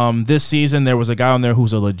 This season, there was a guy on there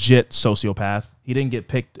who's a legit sociopath. He didn't get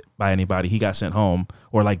picked by anybody. He got sent home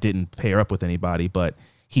or didn't pair up with anybody. But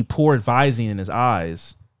he poured Visine in his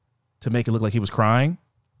eyes to make it look like he was crying.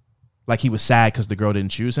 Like he was sad because the girl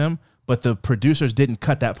didn't choose him. But the producers didn't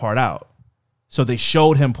cut that part out. So they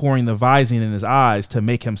showed him pouring the Visine in his eyes to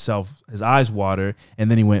make his eyes water. And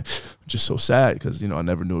then he went, just so sad because, I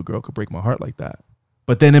never knew a girl could break my heart like that.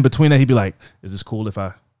 But then in between that, he'd be like, is this cool if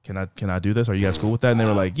can I do this? Are you guys cool with that? And they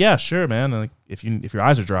were like, yeah, sure, man. And if your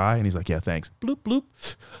eyes are dry. And he's like, yeah, thanks. Bloop, bloop.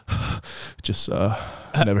 Just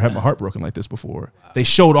I never had my heart broken like this before. They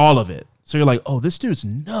showed all of it. So you're like, oh, this dude's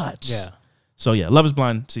nuts. Yeah. So yeah, Love is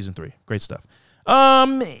Blind season 3. Great stuff.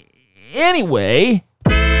 Anyway,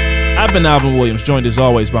 I've been Alvin Williams, joined as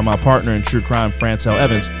always by my partner in true crime, Francel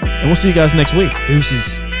Evans, and we'll see you guys next week.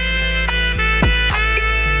 Deuces.